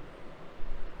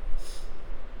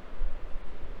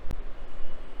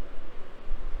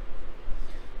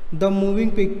 The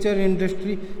moving picture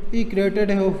industry he created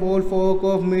a whole folk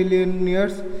of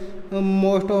millionaires.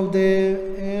 Most of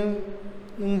them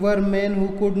were men who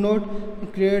could not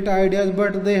create ideas,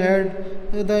 but they had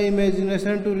the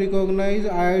imagination to recognize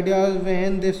ideas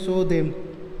when they saw them.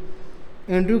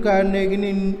 Andrew Carnegie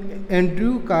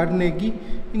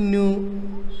knew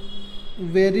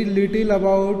very little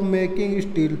about making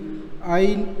steel.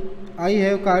 I, I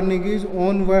have Carnegie's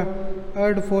own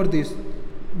word for this,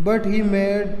 but he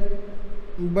made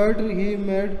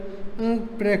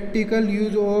practical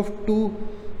use of two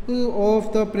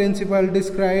of the principles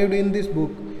described in this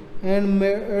book and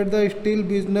made the steel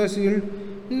business yield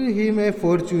him a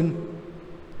fortune.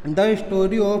 The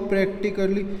story of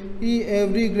practically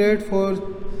every great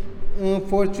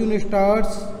fortune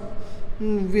starts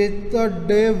with the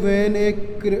day when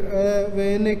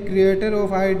a creator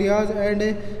of ideas and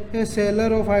a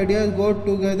seller of ideas got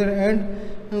together and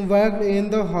worked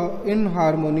in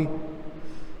harmony.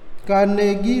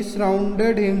 Carnegie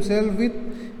surrounded himself with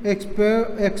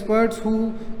experts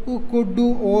who could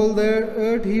do all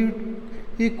that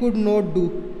he could not do.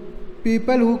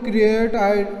 People who created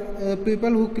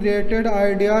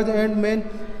ideas and men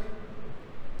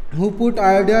who put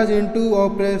ideas into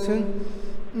operation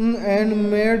and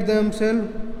made themselves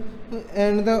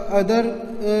and the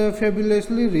other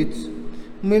fabulously rich.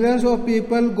 Millions of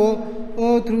people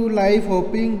go through life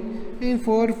hoping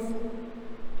for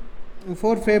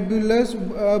fabulous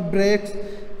breaks.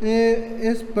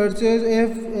 Is purchase a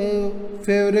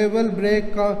favorable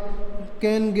break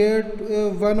can get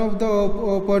one of the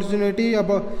opportunity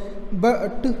about,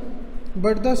 but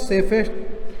the safest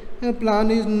plan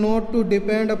is not to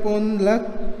depend upon luck.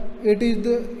 It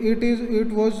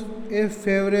was a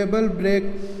favorable break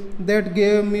that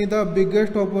gave me the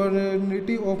biggest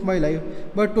opportunity of my life.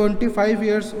 But 25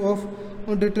 years of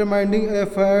determining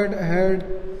effort had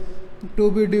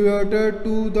to be devoted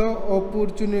to the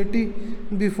opportunity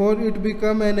before it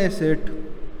became an asset.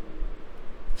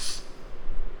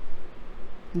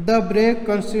 The break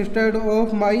consisted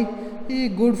of my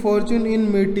good fortune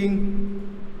in meeting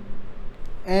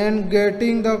and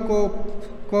getting the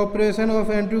cooperation of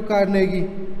Andrew Carnegie.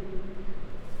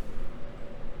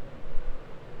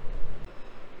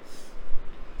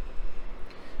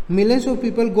 Millions of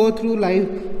people go through life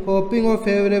hoping for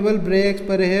favorable breaks.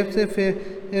 Perhaps a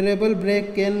favorable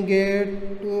break can get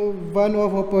one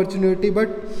of opportunity, but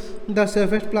the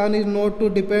safest plan is not to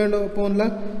depend upon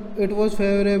luck. It was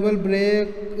favorable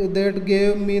break that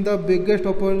gave me the biggest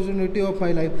opportunity of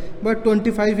my life. But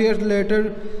 25 years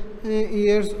later,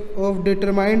 years of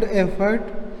determined effort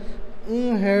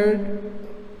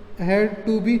had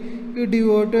to be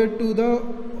devoted to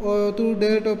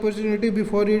that opportunity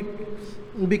before it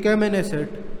became an asset.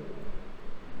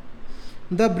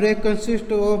 The break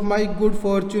consists of my good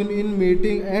fortune in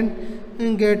meeting and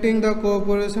in getting the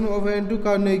cooperation of Andrew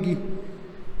Carnegie.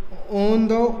 On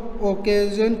the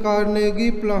occasion,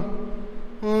 Carnegie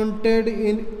planted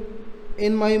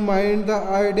in my mind the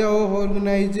idea of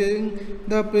organizing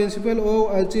the principle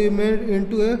of achievement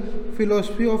into a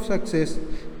philosophy of success.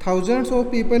 Thousands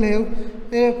of people have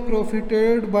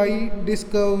profited by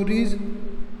discoveries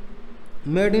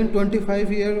made in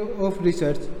 25 years of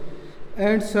research,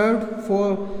 and served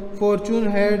for fortune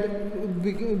had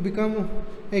become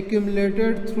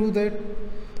accumulated through the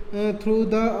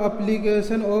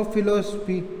application of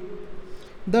philosophy.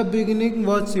 The beginning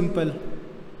was simple.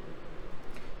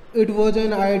 It was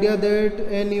an idea that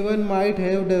anyone might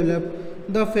have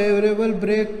developed. The favorable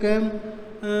break come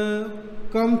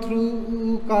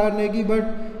through Carnegie, but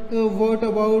what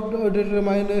about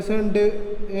determination,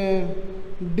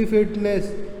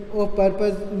 definiteness of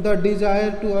purpose, the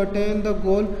desire to attain the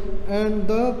goal, and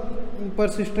the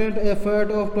persistent effort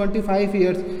of 25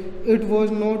 years? It was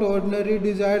not ordinary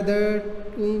desire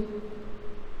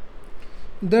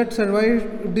that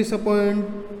survived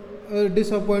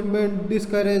disappointment,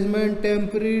 discouragement,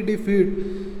 temporary defeat,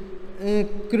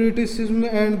 criticism,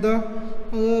 and the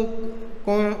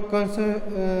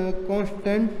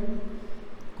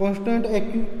constant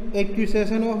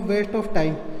accusation of waste of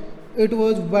time. It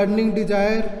was burning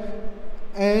desire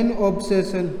and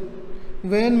obsession.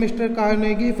 When Mr.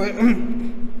 Carnegie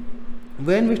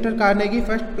when Mr. Carnegie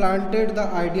first planted the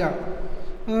idea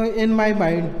in my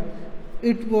mind,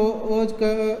 it was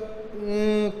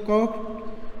cocked,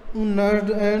 nudged,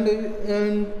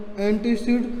 and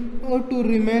anticipated to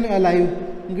remain alive.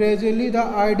 Gradually, the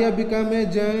idea became a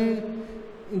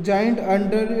giant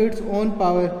under its own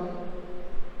power,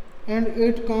 and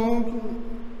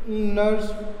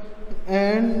nurse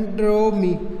and draw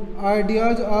me.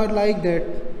 Ideas are like that.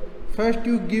 First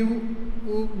you give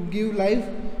life,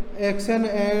 action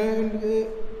and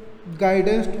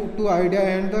guidance to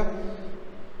idea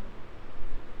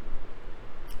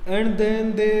and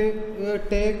then they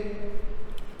take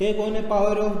on a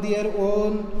power of their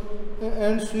own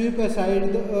and sweep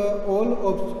aside all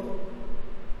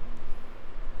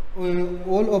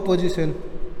opposition.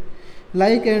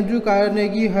 Like Andrew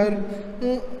Carnegie, her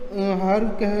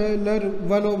Keller,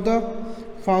 one of the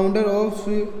founder of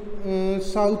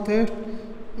Southwest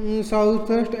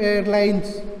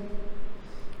Airlines.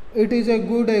 It is a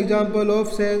good example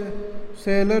of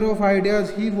seller of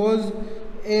ideas. He was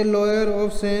a lawyer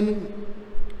of St.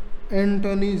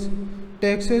 Anthony's,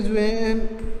 Texas, when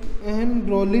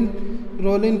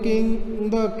Rollin King,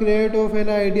 the creator of an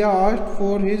idea, asked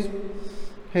for his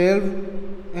help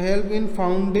in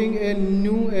founding a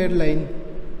new airline.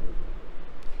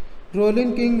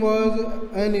 Rollin King was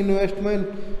an investment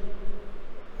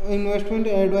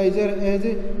advisor. As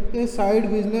a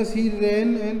side business, he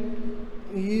ran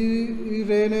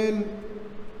an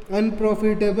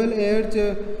unprofitable air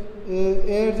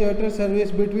charter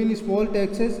service between small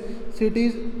Texas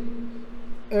cities.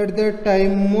 At that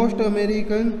time, most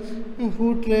Americans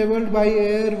who traveled by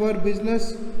air were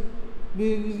business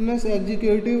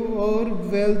executive or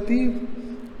wealthy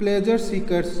pleasure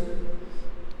seekers.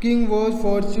 King was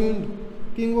fortunate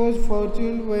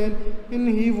when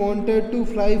he wanted to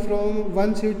fly from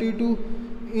one city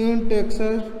in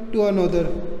Texas to another.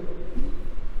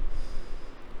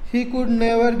 He could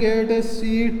never get a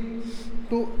seat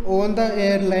on the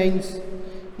airlines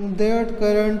that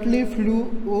currently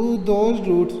flew those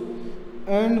routes,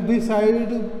 and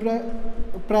besides,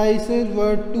 prices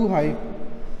were too high.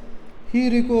 He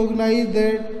recognized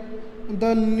that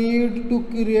the need to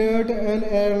create an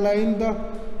airline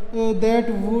that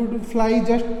would fly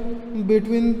just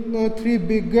between the three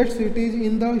biggest cities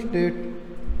in the state.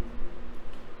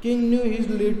 King knew his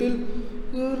little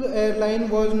airline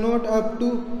was not up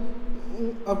to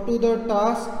the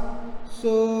task,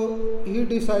 so he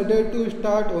decided to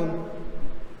start on.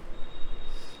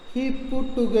 He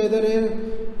put together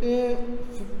a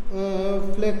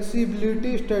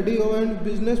flexibility study and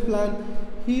business plan.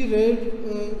 He raised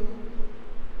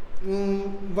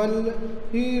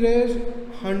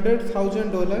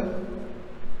 $100,000.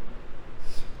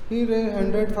 And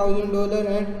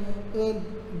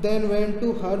then went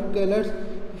to Herb Keller's,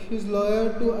 his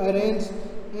lawyer, to arrange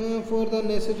for the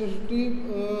necessary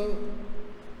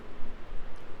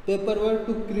paperwork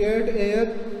to create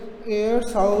Air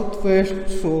Southwest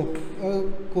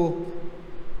Co.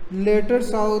 Later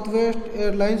Southwest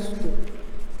Airlines Co.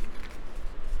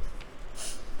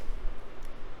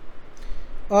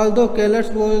 Although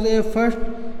Kellers was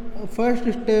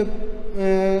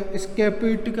a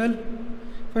skeptical,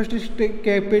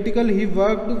 he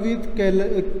worked with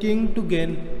King to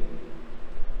gain.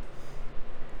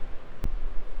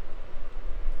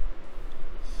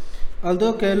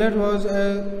 Although Keller was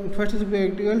first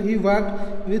skeptical, he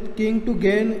worked with King to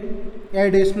gain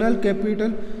additional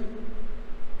capital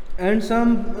and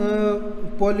some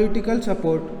political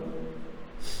support.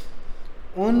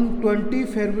 On 20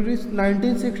 February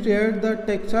 1968, the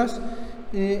Texas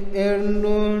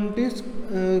Aeronautics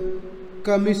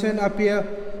Commission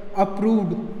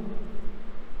approved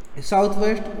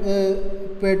Southwest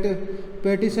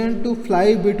petition to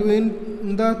fly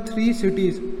between the three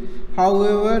cities.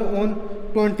 However, on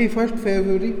 21st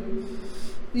February,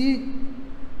 the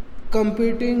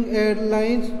competing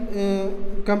airline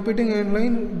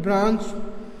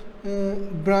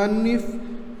Braniff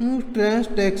Trans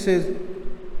Texas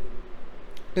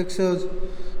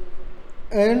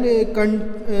and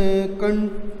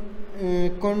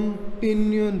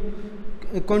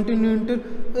Continental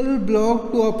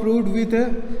block to approved with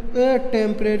a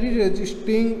temporary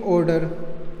registering order.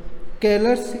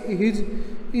 Keller is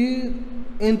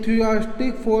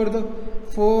enthusiastic for the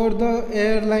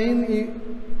airline,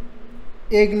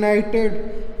 ignited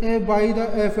by the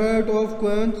effort of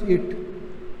Queen's it.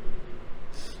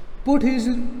 Put his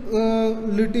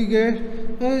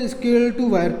litigation skill to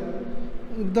work.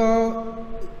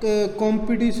 The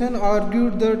competition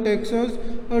argued that Texas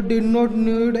did not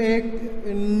need a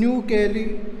new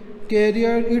carrier.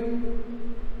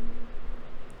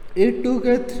 It took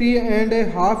a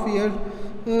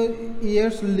 3.5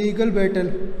 years legal battle,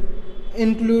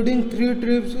 including three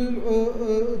trips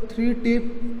to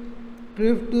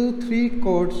three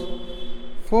courts,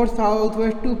 for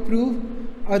Southwest to prove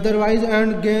otherwise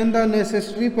and gain the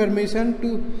necessary permission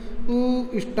to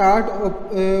start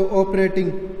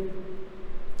operating.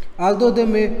 Although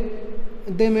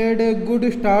they made a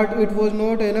good start. It was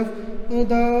not enough.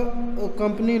 The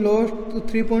company lost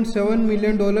 $3.7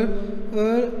 million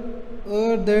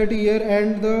that year,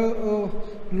 and the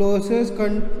losses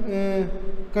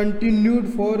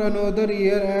continued for another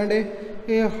year and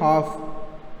a half.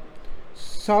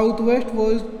 Southwest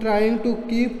was trying to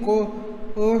keep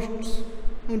costs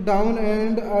down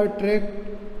and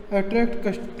attract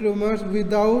customers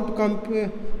without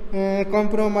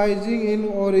compromising in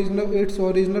its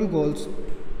original goals.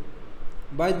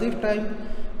 By this time,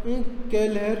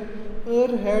 Keller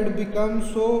had become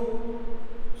so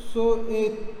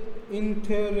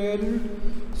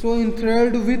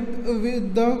enthralled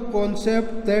with the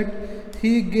concept that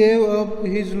he gave up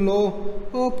his law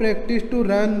practice to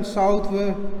run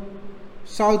southward.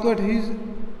 His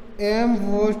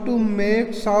aim was to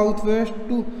make Southwest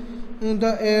to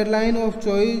the airline of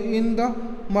choice in the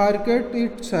market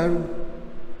it served.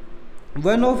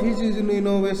 One of his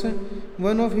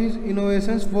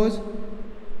innovations was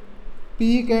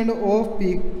peak and off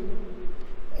peak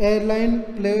airline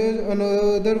plays.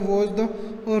 Another was the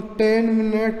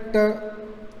 10-minute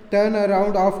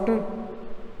turnaround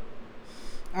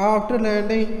after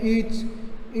landing.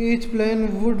 Each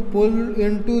plane would pull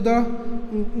into the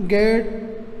get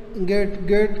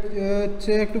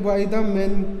checked by the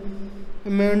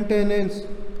maintenance,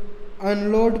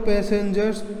 unload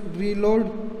passengers,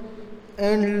 reload,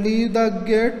 and leave the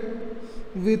gate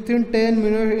within 10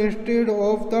 minutes instead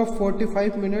of the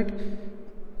 45 minutes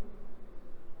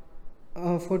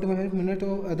of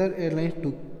other airlines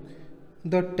took.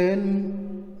 The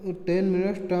 10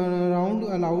 minutes turnaround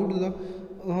allowed the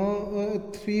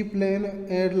three-plane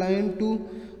airline to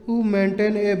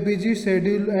maintain a busy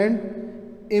schedule and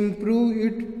improve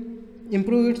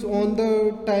its on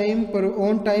time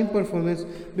performance.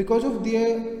 Because of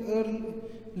their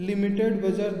limited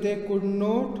budget, they could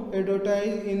not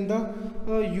advertise in the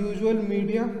usual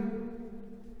media,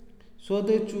 so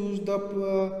they choose the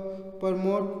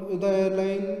promote the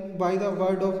airline by the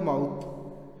word of mouth.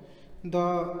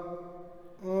 The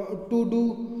To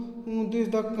do this,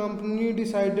 the company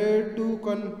decided to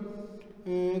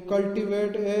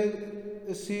cultivate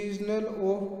a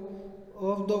seasonal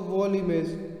of the wall image.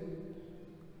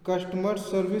 Customer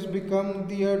service became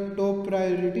their top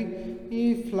priority.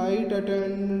 Flight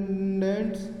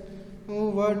attendants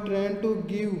were trained to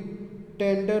give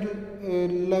tender,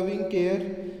 loving care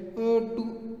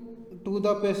to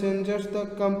the passengers. The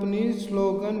company's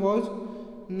slogan was,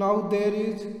 "Now there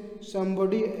is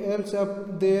somebody else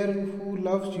up there who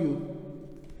loves you."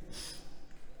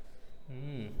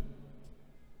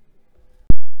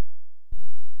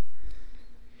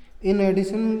 In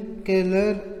addition,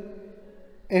 Keller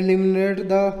eliminated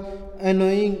the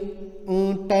annoying,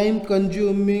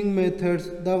 time-consuming methods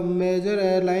the major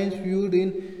airlines used in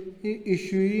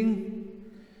issuing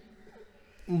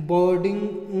boarding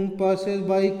passes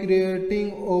by creating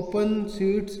open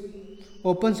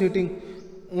seating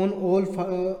on all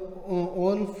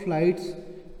flights.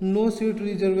 No seat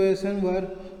reservations were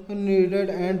needed,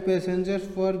 and passengers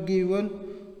were given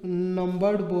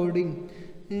numbered boarding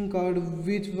cards,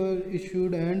 which were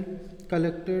issued and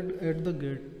collected at the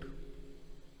gate.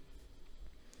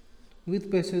 With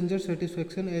passenger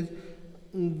satisfaction as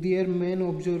their main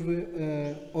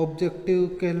objective,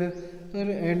 Keller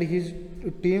and his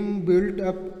team built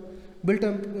up a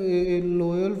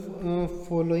loyal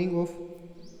following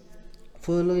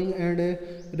and a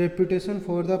reputation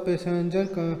for the passenger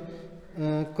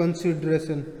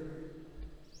consideration.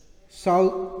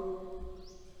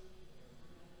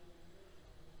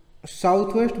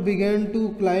 Southwest began to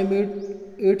climb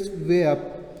its way up.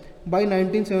 By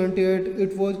 1978,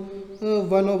 it was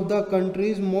one of the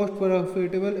country's most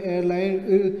profitable airlines.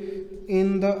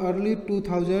 In the early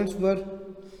 2000s,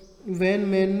 when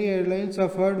many airlines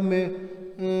suffered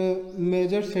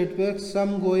major setbacks,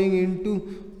 some going into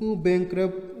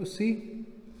bankruptcy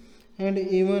and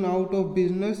even out of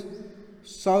business,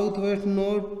 Southwest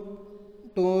not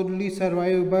only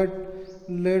survived but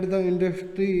led the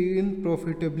industry in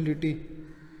profitability.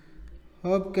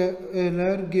 Herb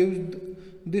Keller gives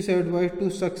this advice to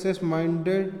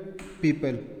success-minded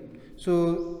people. So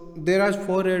there are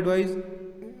four advice.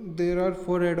 There are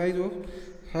four advice of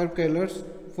Herb Keller's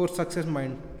for success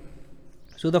mind.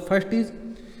 So the first is,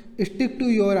 stick to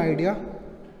your idea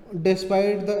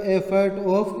despite the effort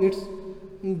of its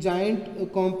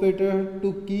giant competitor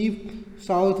to keep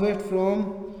Southwest from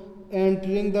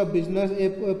entering the business. A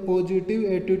positive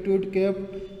attitude kept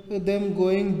them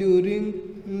going during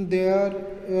their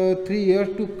 3 years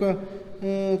to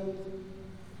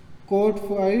court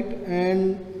fight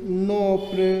and no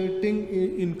operating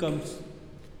incomes.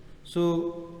 So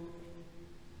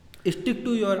Stick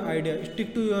to your idea,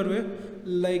 stick to your way.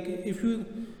 Like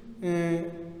uh,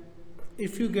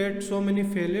 if you get so many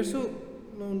failures, so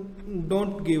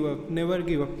don't give up, never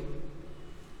give up.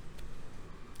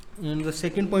 And the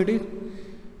second point is,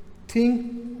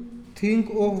 think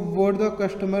of what the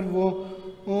customer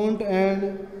want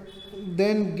and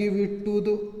then give it to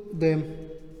them.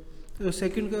 The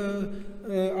second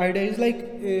idea is like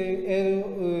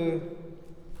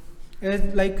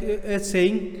as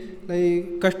saying,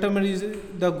 like customer is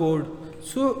the god.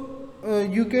 So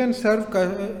you can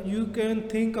you can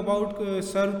think about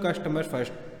serve customer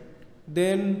first,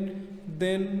 then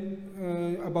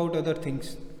about other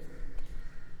things.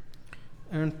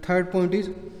 And third point is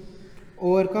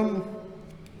overcome.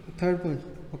 Third point,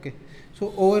 okay,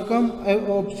 so overcome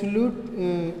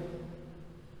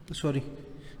sorry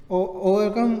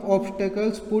overcome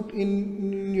obstacles put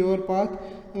in your path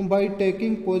by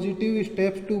taking positive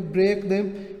steps to break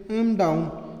them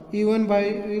down. Even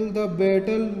while the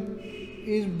battle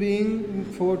is being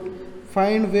fought,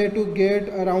 find way to get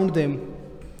around them.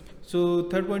 So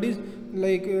third point is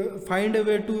like find a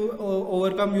way to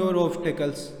overcome your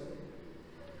obstacles.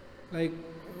 Like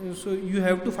so you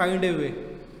have to find a way.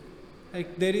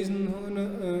 Like there is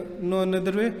no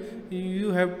another way.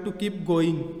 You have to keep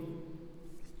going,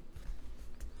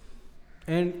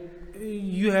 and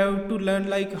you have to learn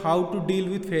like how to deal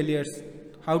with failures,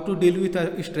 how to deal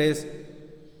with stress.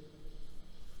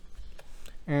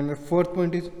 And the fourth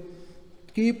point is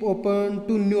keep open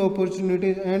to new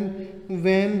opportunities, and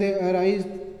when they arise,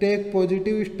 take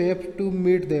positive steps to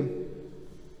meet them.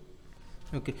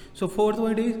 Okay, so fourth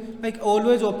point is like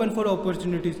always open for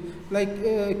opportunities.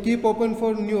 Like keep open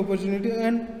for new opportunities,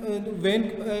 and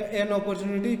when an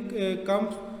opportunity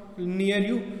comes near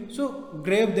you, so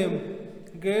grab them.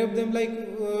 Like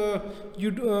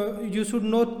you should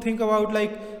not think about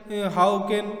like how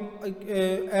can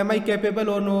am I capable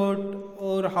or not,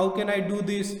 or how can I do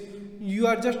this. You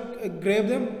are just grab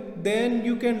them, then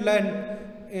you can learn.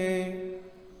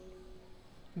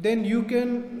 Then you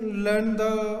can learn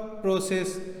the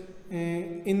process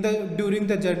in the during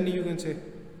the journey, you can say.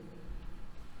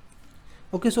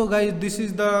 Okay, so guys, this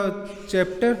is the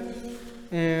chapter,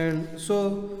 and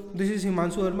so this is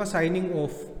Himanshu Verma signing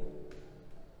off.